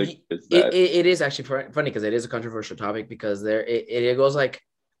house music. Is it, that it is actually funny because it is a controversial topic because it goes like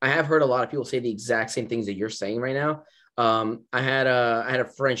I have heard a lot of people say the exact same things that you're saying right now. I had a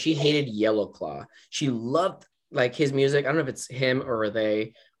friend, she hated Yellow Claw. She loved like his music. I don't know if it's him or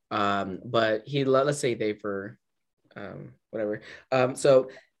they, but let's say they for whatever. So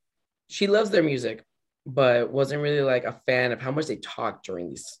she loves their music, but wasn't really like a fan of how much they talk during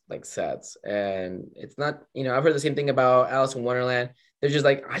these like sets. And it's not, I've heard the same thing about Alice in Wonderland. They're just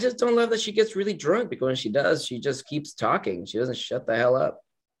like, I just don't love that she gets really drunk because when she does, she just keeps talking. She doesn't shut the hell up.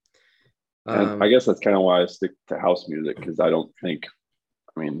 and I guess that's kind of why I stick to house music because I don't think,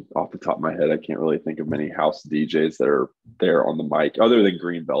 I mean, off the top of my head, I can't really think of many house DJs that are there on the mic other than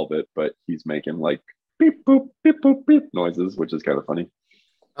Green Velvet, but he's making like beep boop beep boop beep noises, which is kind of funny.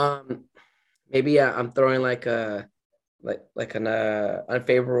 Maybe I'm throwing like a like an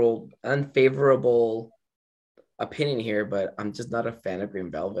unfavorable opinion here, but I'm just not a fan of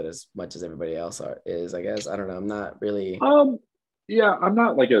Green Velvet as much as everybody else is. I guess I don't know. I'm not really. Yeah, I'm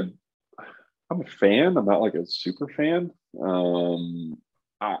a fan. I'm not like a super fan.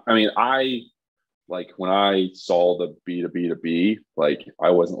 I mean, I like when I saw the B to B to B, like I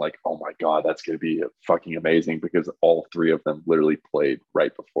wasn't like, oh my God, that's gonna be fucking amazing because all three of them literally played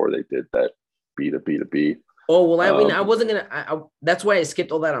right before they did that B to B to B. Oh well, I mean, I wasn't gonna. That's why I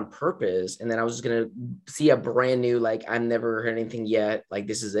skipped all that on purpose, and then I was just gonna see a brand new, like I've never heard anything yet. Like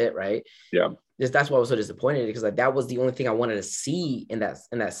this is it, right? Yeah. That's why I was so disappointed because like that was the only thing I wanted to see in that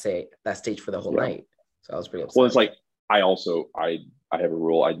stage for the whole night. So I was pretty upset. Well, it's like I have a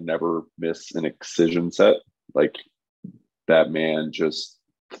rule. I never miss an Excision set. Like that man just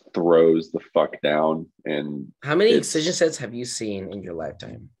throws the fuck down. And how many Excision sets have you seen in your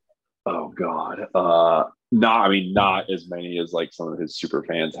lifetime? Oh God. Not as many as like some of his super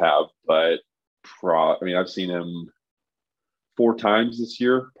fans have, but I've seen him 4 times this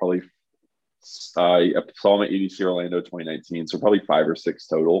year. Probably I saw him at EDC Orlando 2019, so probably 5 or 6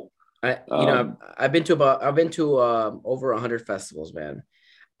 total. I've been to over 100 festivals, man.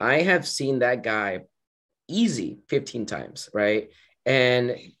 I have seen that guy easy 15 times, right?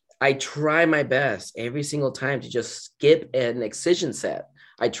 And I try my best every single time to just skip an Excision set.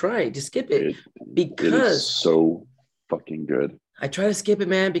 I try to skip it because it is so fucking good. I try to skip it,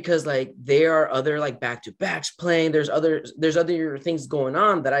 man, because like there are other like back-to-backs playing. There's other things going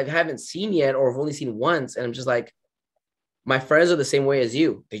on that I haven't seen yet or have only seen once. And I'm just like, my friends are the same way as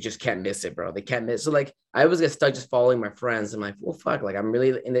you. They just can't miss it, bro. They can't miss. So like I always get stuck just following my friends. I'm like, well, fuck. Like I'm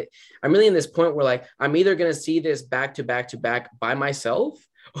really in this point where like I'm either gonna see this back to back to back by myself,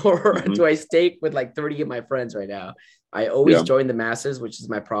 or do I stay with like 30 of my friends right now? I always join the masses, which is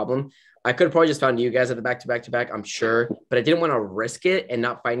my problem. I could have probably just found you guys at the back to back to back, I'm sure, but I didn't want to risk it and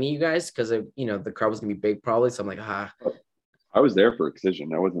not finding you guys because the crowd was gonna be big probably. So I'm like, I was there for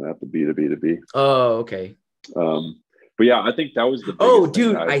Excision. I wasn't at the B to B to B. Oh, okay. But yeah, I think that was the. Oh,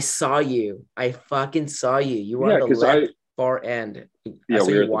 dude, I saw you. I fucking saw you. You were on the left far end. Yeah,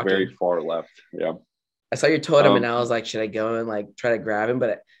 we were at the very far left. Yeah. I saw your totem and I was like, should I go and like try to grab him?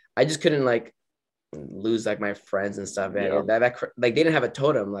 But I just couldn't like lose like my friends and stuff. And that like they didn't have a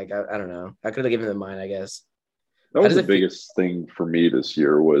totem. Like I don't know. I could have given them mine, I guess. That was the biggest thing for me this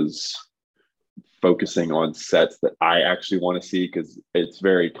year was focusing on sets that I actually want to see, because it's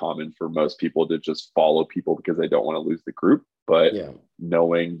very common for most people to just follow people because they don't want to lose the group. But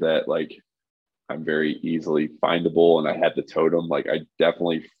knowing that like I'm very easily findable and I had the totem, like I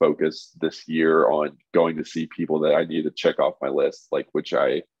definitely focused this year on going to see people that I need to check off my list, like which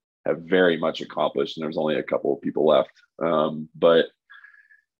I have very much accomplished. And there's only a couple of people left. But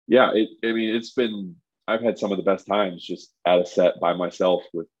yeah, I've had some of the best times just at a set by myself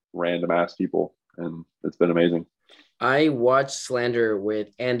with random ass people. And it's been amazing. I watched Slander with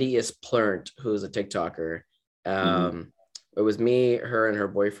Andy Isplurnt, who's a TikToker. It was me, her, and her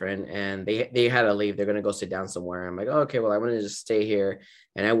boyfriend, and they had to leave. They're gonna go sit down somewhere. I'm like, oh, okay, well, I want to just stay here.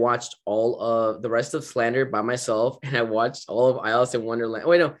 And I watched all of the rest of Slander by myself, and I watched all of Alice in Wonderland. Oh,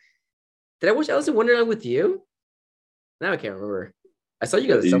 wait, no, did I watch Alice in Wonderland with you? Now I can't remember. I saw you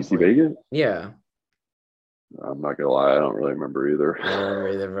guys at some point. Vegas? Yeah. I'm not gonna lie, I don't really remember either. I don't remember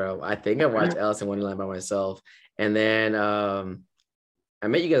either, bro. I think I watched Alice in Wonderland by myself, and then I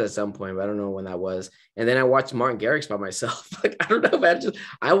met you guys at some point, but I don't know when that was. And then I watched Martin Garrix by myself. Like I don't know, man.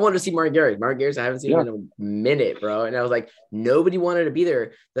 I wanted to see Martin Garrix. Martin Garrix, I haven't seen him in a minute, bro. And I was like, nobody wanted to be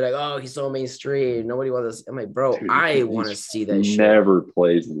there. They're like, oh, he's so mainstream. Nobody wants to. I'm like, bro, dude, I want to see that. Never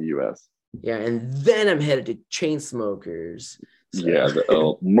plays in the U.S. Yeah, and then I'm headed to Chainsmokers. So. Yeah,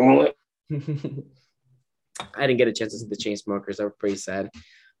 I didn't get a chance to see the Chainsmokers. That was pretty sad.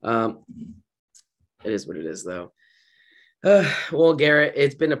 It is what it is, though. Well, Garrett,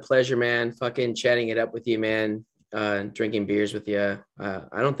 it's been a pleasure, man. Fucking chatting it up with you, man. Drinking beers with you.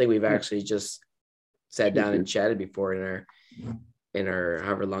 I don't think we've actually just sat down and chatted before in our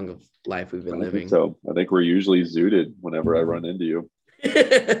however long of life we've been living. So I think we're usually zooted whenever I run into you.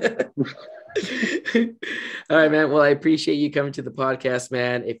 All right, man. Well, I appreciate you coming to the podcast,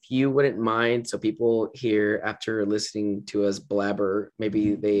 man. If you wouldn't mind, so people here after listening to us blabber,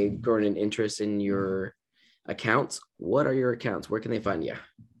 maybe they grown an interest in your accounts. What are your accounts? Where can they find you?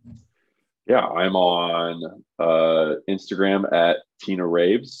 Yeah, I'm on Instagram at Tina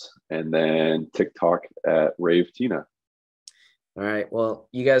Raves, and then TikTok at Rave Tina. All right. Well,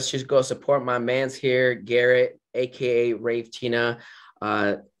 you guys should go support my man's here, Garrett, aka Rave Tina.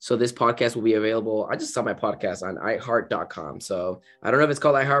 So this podcast will be available. I just saw my podcast on iHeart.com. So I don't know if it's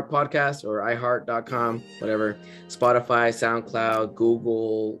called iHeart Podcast or iHeart.com, whatever. Spotify, SoundCloud,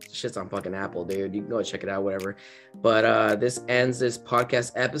 Google, shit's on fucking Apple, dude. You can go check it out, whatever. But this ends this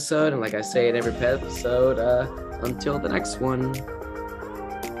podcast episode. And like I say in every episode, until the next one.